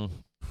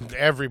 Mm-hmm.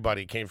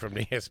 Everybody came from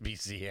the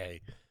SBCA.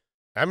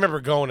 I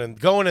remember going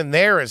in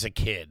there as a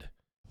kid.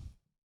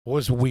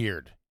 Was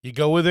weird. You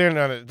go in there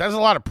and there's a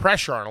lot of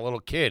pressure on a little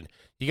kid.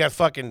 You got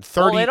fucking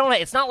 30. Well, they don't.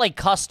 It's not like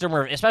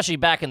customer, especially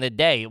back in the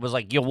day. It was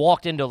like you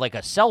walked into like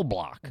a cell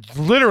block.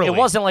 Literally, It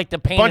wasn't like the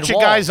painted bunch of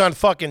walls. guys on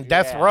fucking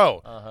death Yeah.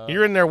 row. Uh-huh.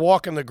 You're in there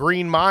walking the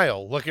green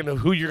mile, looking at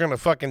who you're gonna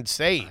fucking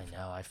save. I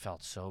know. I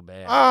felt so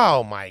bad.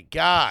 Oh my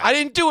god! I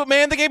didn't do it,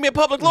 man. They gave me a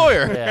public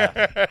lawyer.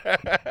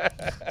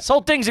 Yeah. This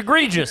whole thing's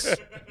egregious.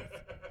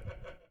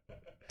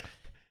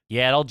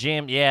 Yeah, it'll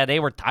jam. Yeah,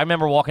 they were. I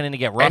remember walking in to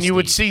get rusty. And you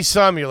would see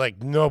some. You're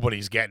like,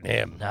 nobody's getting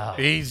him. No.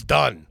 He's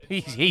done.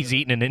 He's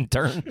eating an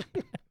intern.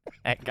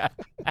 That guy,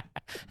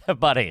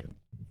 buddy.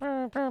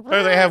 Or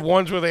they have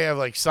ones where they have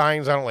like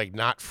signs on it, like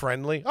not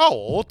friendly.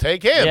 Oh, we'll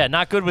take him. Yeah,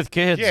 not good with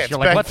kids. Yeah, You're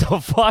like, what the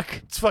fuck?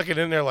 It's fucking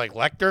in there like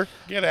Lecter.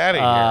 Get out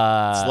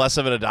of It's less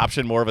of an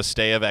adoption, more of a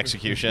stay of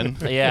execution.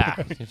 Yeah.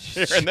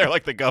 You're in there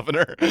like the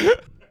governor. here.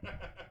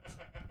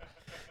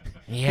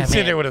 Yeah, He's in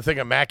man. there with a thing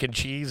of mac and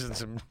cheese and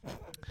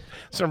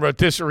some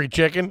rotisserie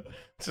chicken.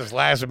 It's his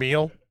last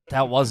meal.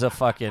 That was a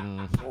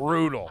fucking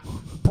Brutal.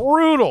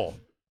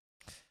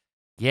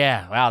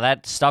 yeah. Wow,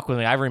 that stuck with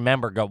me. I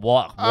remember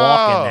walking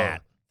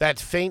that. That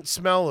faint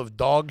smell of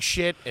dog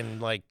shit and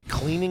like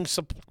cleaning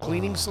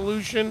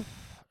solution.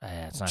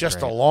 It's not Just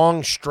great. a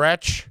long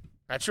stretch.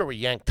 That's where we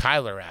yanked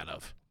Tyler out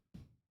of.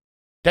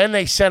 Then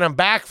they sent him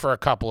back for a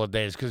couple of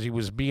days because he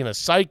was being a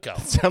psycho.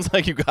 Sounds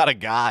like you got a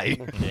guy.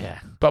 Yeah.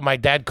 But my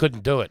dad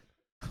couldn't do it.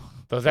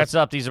 So What's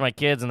up? These are my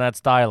kids, and that's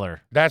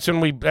Tyler. that's when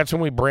we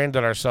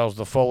branded ourselves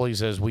the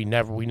Foleys as we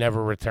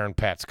never return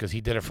pets because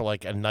he did it for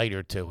like a night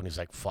or two and he's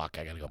like, fuck,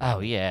 I gotta go back. Oh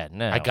yeah,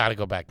 no. I gotta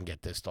go back and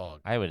get this dog.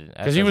 I would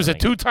Because he was a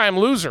 2-time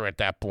loser at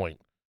that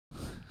point.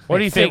 What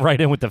do you think? Right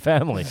in with the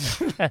family.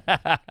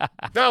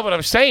 No, but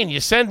I'm saying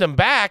you send him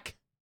back.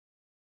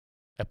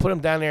 I put him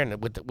down there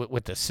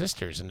with the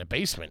sisters in the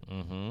basement.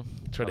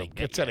 Mm-hmm.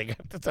 That's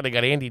how they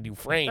got Andy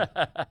Dufresne.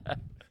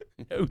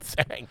 No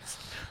thanks.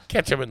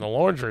 Catch him in the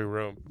laundry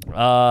room. All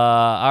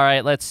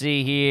right, let's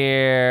see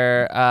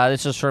here.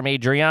 This is from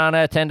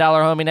Adriana. $10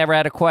 homie, never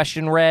had a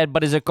question read,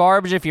 but is it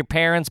garbage if your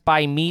parents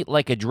buy meat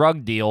like a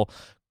drug deal?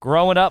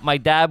 Growing up, my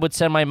dad would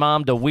send my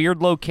mom to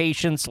weird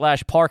locations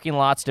 / parking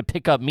lots to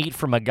pick up meat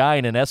from a guy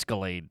in an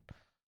Escalade.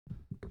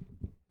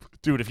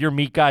 Dude, if your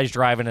meat guy's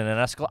driving in an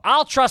Escalade,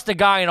 I'll trust a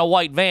guy in a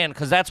white van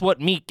because that's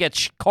what meat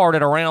gets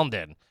carted around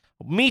in.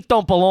 Meat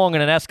don't belong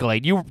in an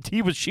Escalade.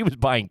 She was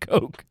buying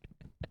coke.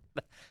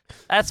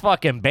 That's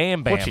fucking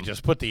Bam Bam. What, you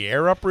just put the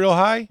air up real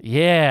high?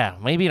 Yeah,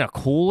 maybe in a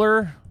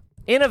cooler.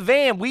 In a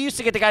van. We used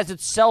to get the guys that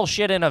sell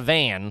shit in a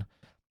van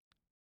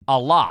a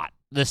lot.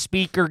 The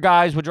speaker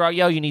guys would drive,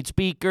 yo, you need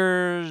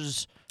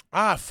speakers.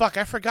 Ah, fuck,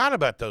 I forgot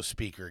about those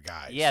speaker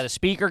guys. Yeah, the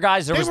speaker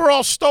guys. They were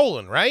all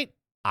stolen, right?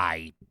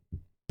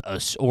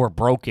 Or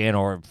broken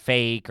or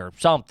fake or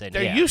something.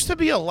 There yeah. used to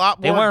be a lot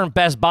They more. weren't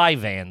Best Buy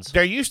vans.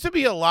 There used to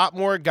be a lot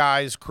more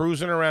guys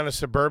cruising around a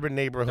suburban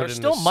neighborhood There in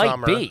still the might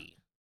summer. be.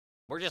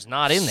 We're just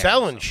not in there.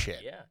 Selling shit.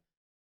 Yeah.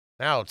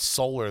 Now it's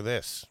solar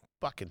this.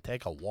 Fucking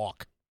take a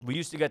walk. We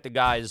used to get the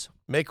guys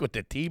Make with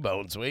the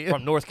T-bones, will you?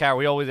 from North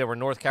Carolina. They were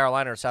North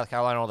Carolina or South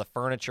Carolina. All the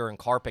furniture and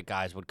carpet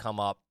guys would come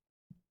up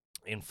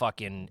in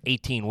fucking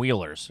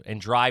 18-wheelers and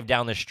drive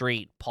down the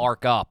street,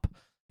 park up,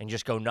 and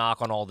just go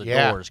knock on all the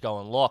doors,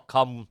 going, "Look,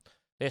 come.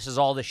 This is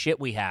all the shit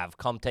we have.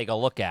 Come take a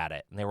look at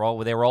it." And they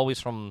were always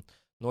from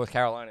North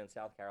Carolina and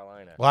South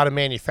Carolina. A lot of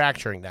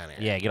manufacturing down there.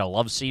 Yeah, get a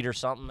love seat or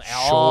something.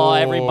 Oh,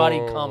 everybody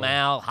come Sure.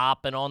 out,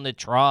 hopping on the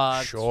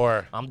trucks.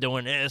 Sure. I'm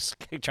doing this,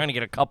 trying to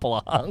get a couple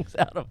of hunks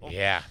out of them.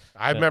 Yeah.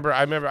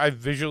 I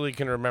visually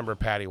can remember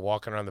Patty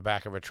walking around the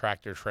back of a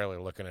tractor trailer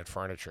looking at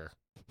furniture.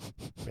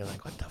 Being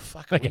like, what the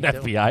fuck are Like we an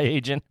doing? FBI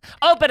agent.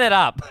 Open it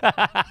up.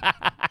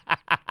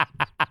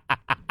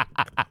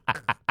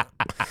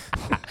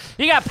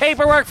 You got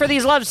paperwork for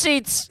these love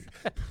seats?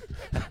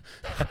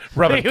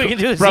 Rubbing, We can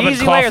do this rubbing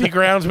easy way or coffee the-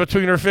 grounds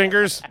between her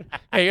fingers.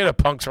 Hey, you're the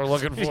punks we're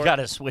looking He's for. got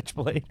a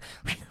switchblade.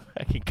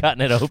 Fucking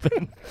cutting it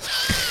open.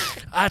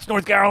 That's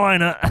North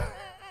Carolina.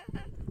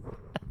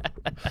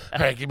 All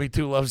right, give me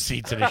 2 love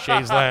seats and a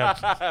chaise lounge.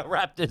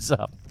 Wrap this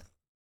up.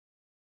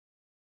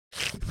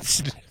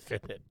 Sniffing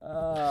it.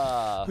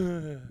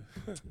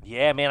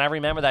 Yeah, man, I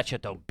remember that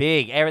shit, though.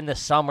 Big. In the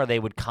summer, they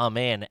would come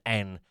in,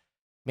 and,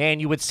 man,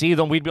 you would see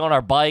them. We'd be on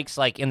our bikes,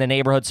 like, in the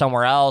neighborhood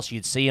somewhere else.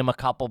 You'd see them a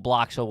couple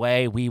blocks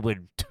away. We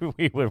would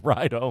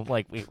ride home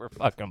like we were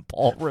fucking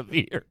Paul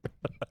Revere.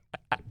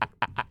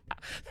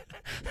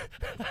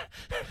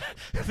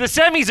 The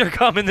semis are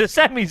coming. The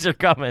semis are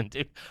coming,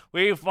 dude.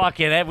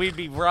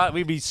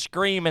 We'd be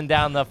screaming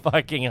down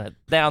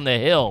the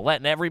hill,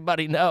 letting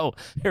everybody know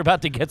you're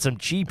about to get some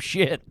cheap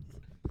shit.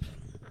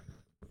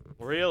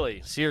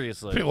 Really,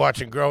 seriously. Be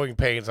watching Growing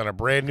Pains on a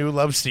brand new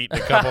love seat in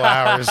a couple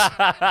hours.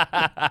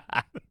 Yeah,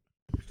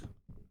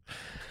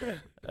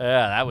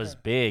 that was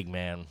big,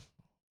 man.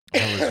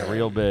 That was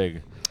real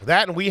big.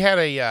 That and we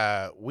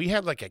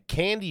had like a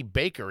candy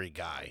bakery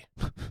guy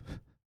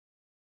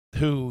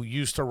who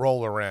used to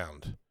roll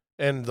around.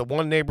 And the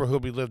one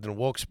neighborhood we lived in,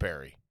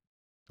 Wilkes-Barre,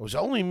 it was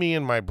only me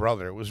and my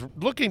brother. It was,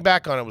 looking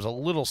back on it, was a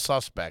little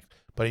suspect,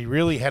 but he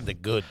really had the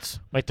goods.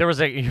 Wait, there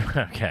was a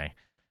okay.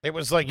 It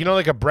was like,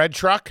 like a bread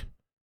truck,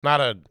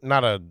 not a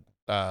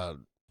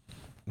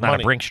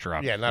Brinks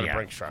truck. Yeah, not a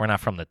Brinks truck. We're not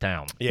from the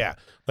town. Yeah,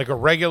 like a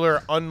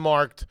regular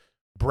unmarked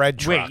bread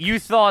truck. Wait, you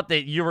thought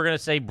that you were going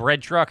to say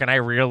bread truck, and I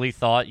really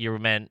thought you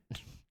meant.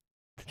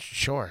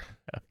 Sure.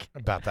 Okay.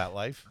 About that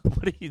life.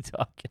 What are you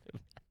talking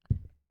about?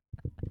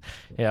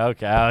 Yeah,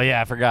 okay. Oh,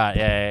 yeah, I forgot.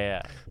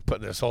 Yeah.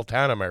 Putting this whole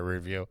town in my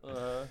review.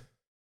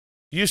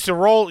 Used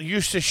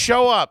to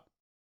show up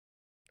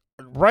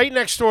right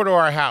next door to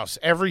our house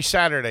every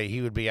Saturday.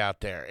 He would be out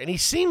there, and he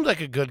seemed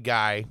like a good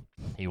guy.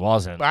 He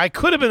wasn't. I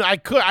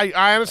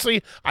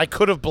honestly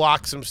could have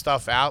blocked some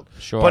stuff out.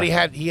 Sure. But he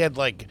had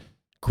like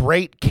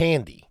great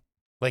candy.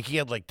 Like he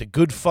had like the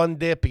good Fun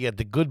Dip. He had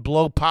the good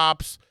Blow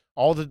Pops.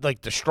 All the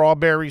like the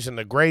strawberries and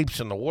the grapes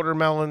and the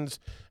watermelons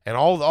and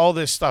all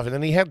this stuff. And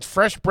then he had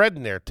fresh bread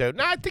in there too.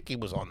 No, I think he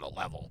was on the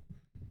level.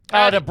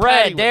 Oh, the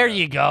bread. There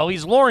you go.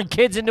 He's luring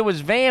kids into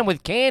his van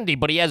with candy,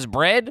 but he has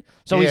bread,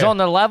 so he's Yeah. on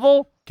the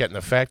level. Getting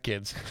the fat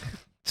kids.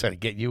 Trying to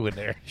get you in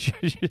there.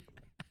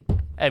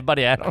 Hey,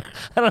 buddy, I don't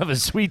have a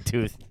sweet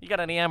tooth. You got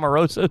any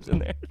Amorosos in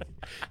there?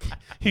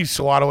 He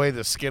swat away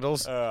the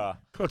Skittles.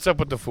 What's up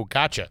with the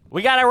focaccia?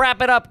 We got to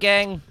wrap it up,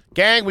 gang.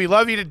 Gang, we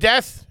love you to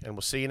death, and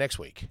we'll see you next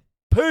week.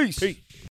 Peace.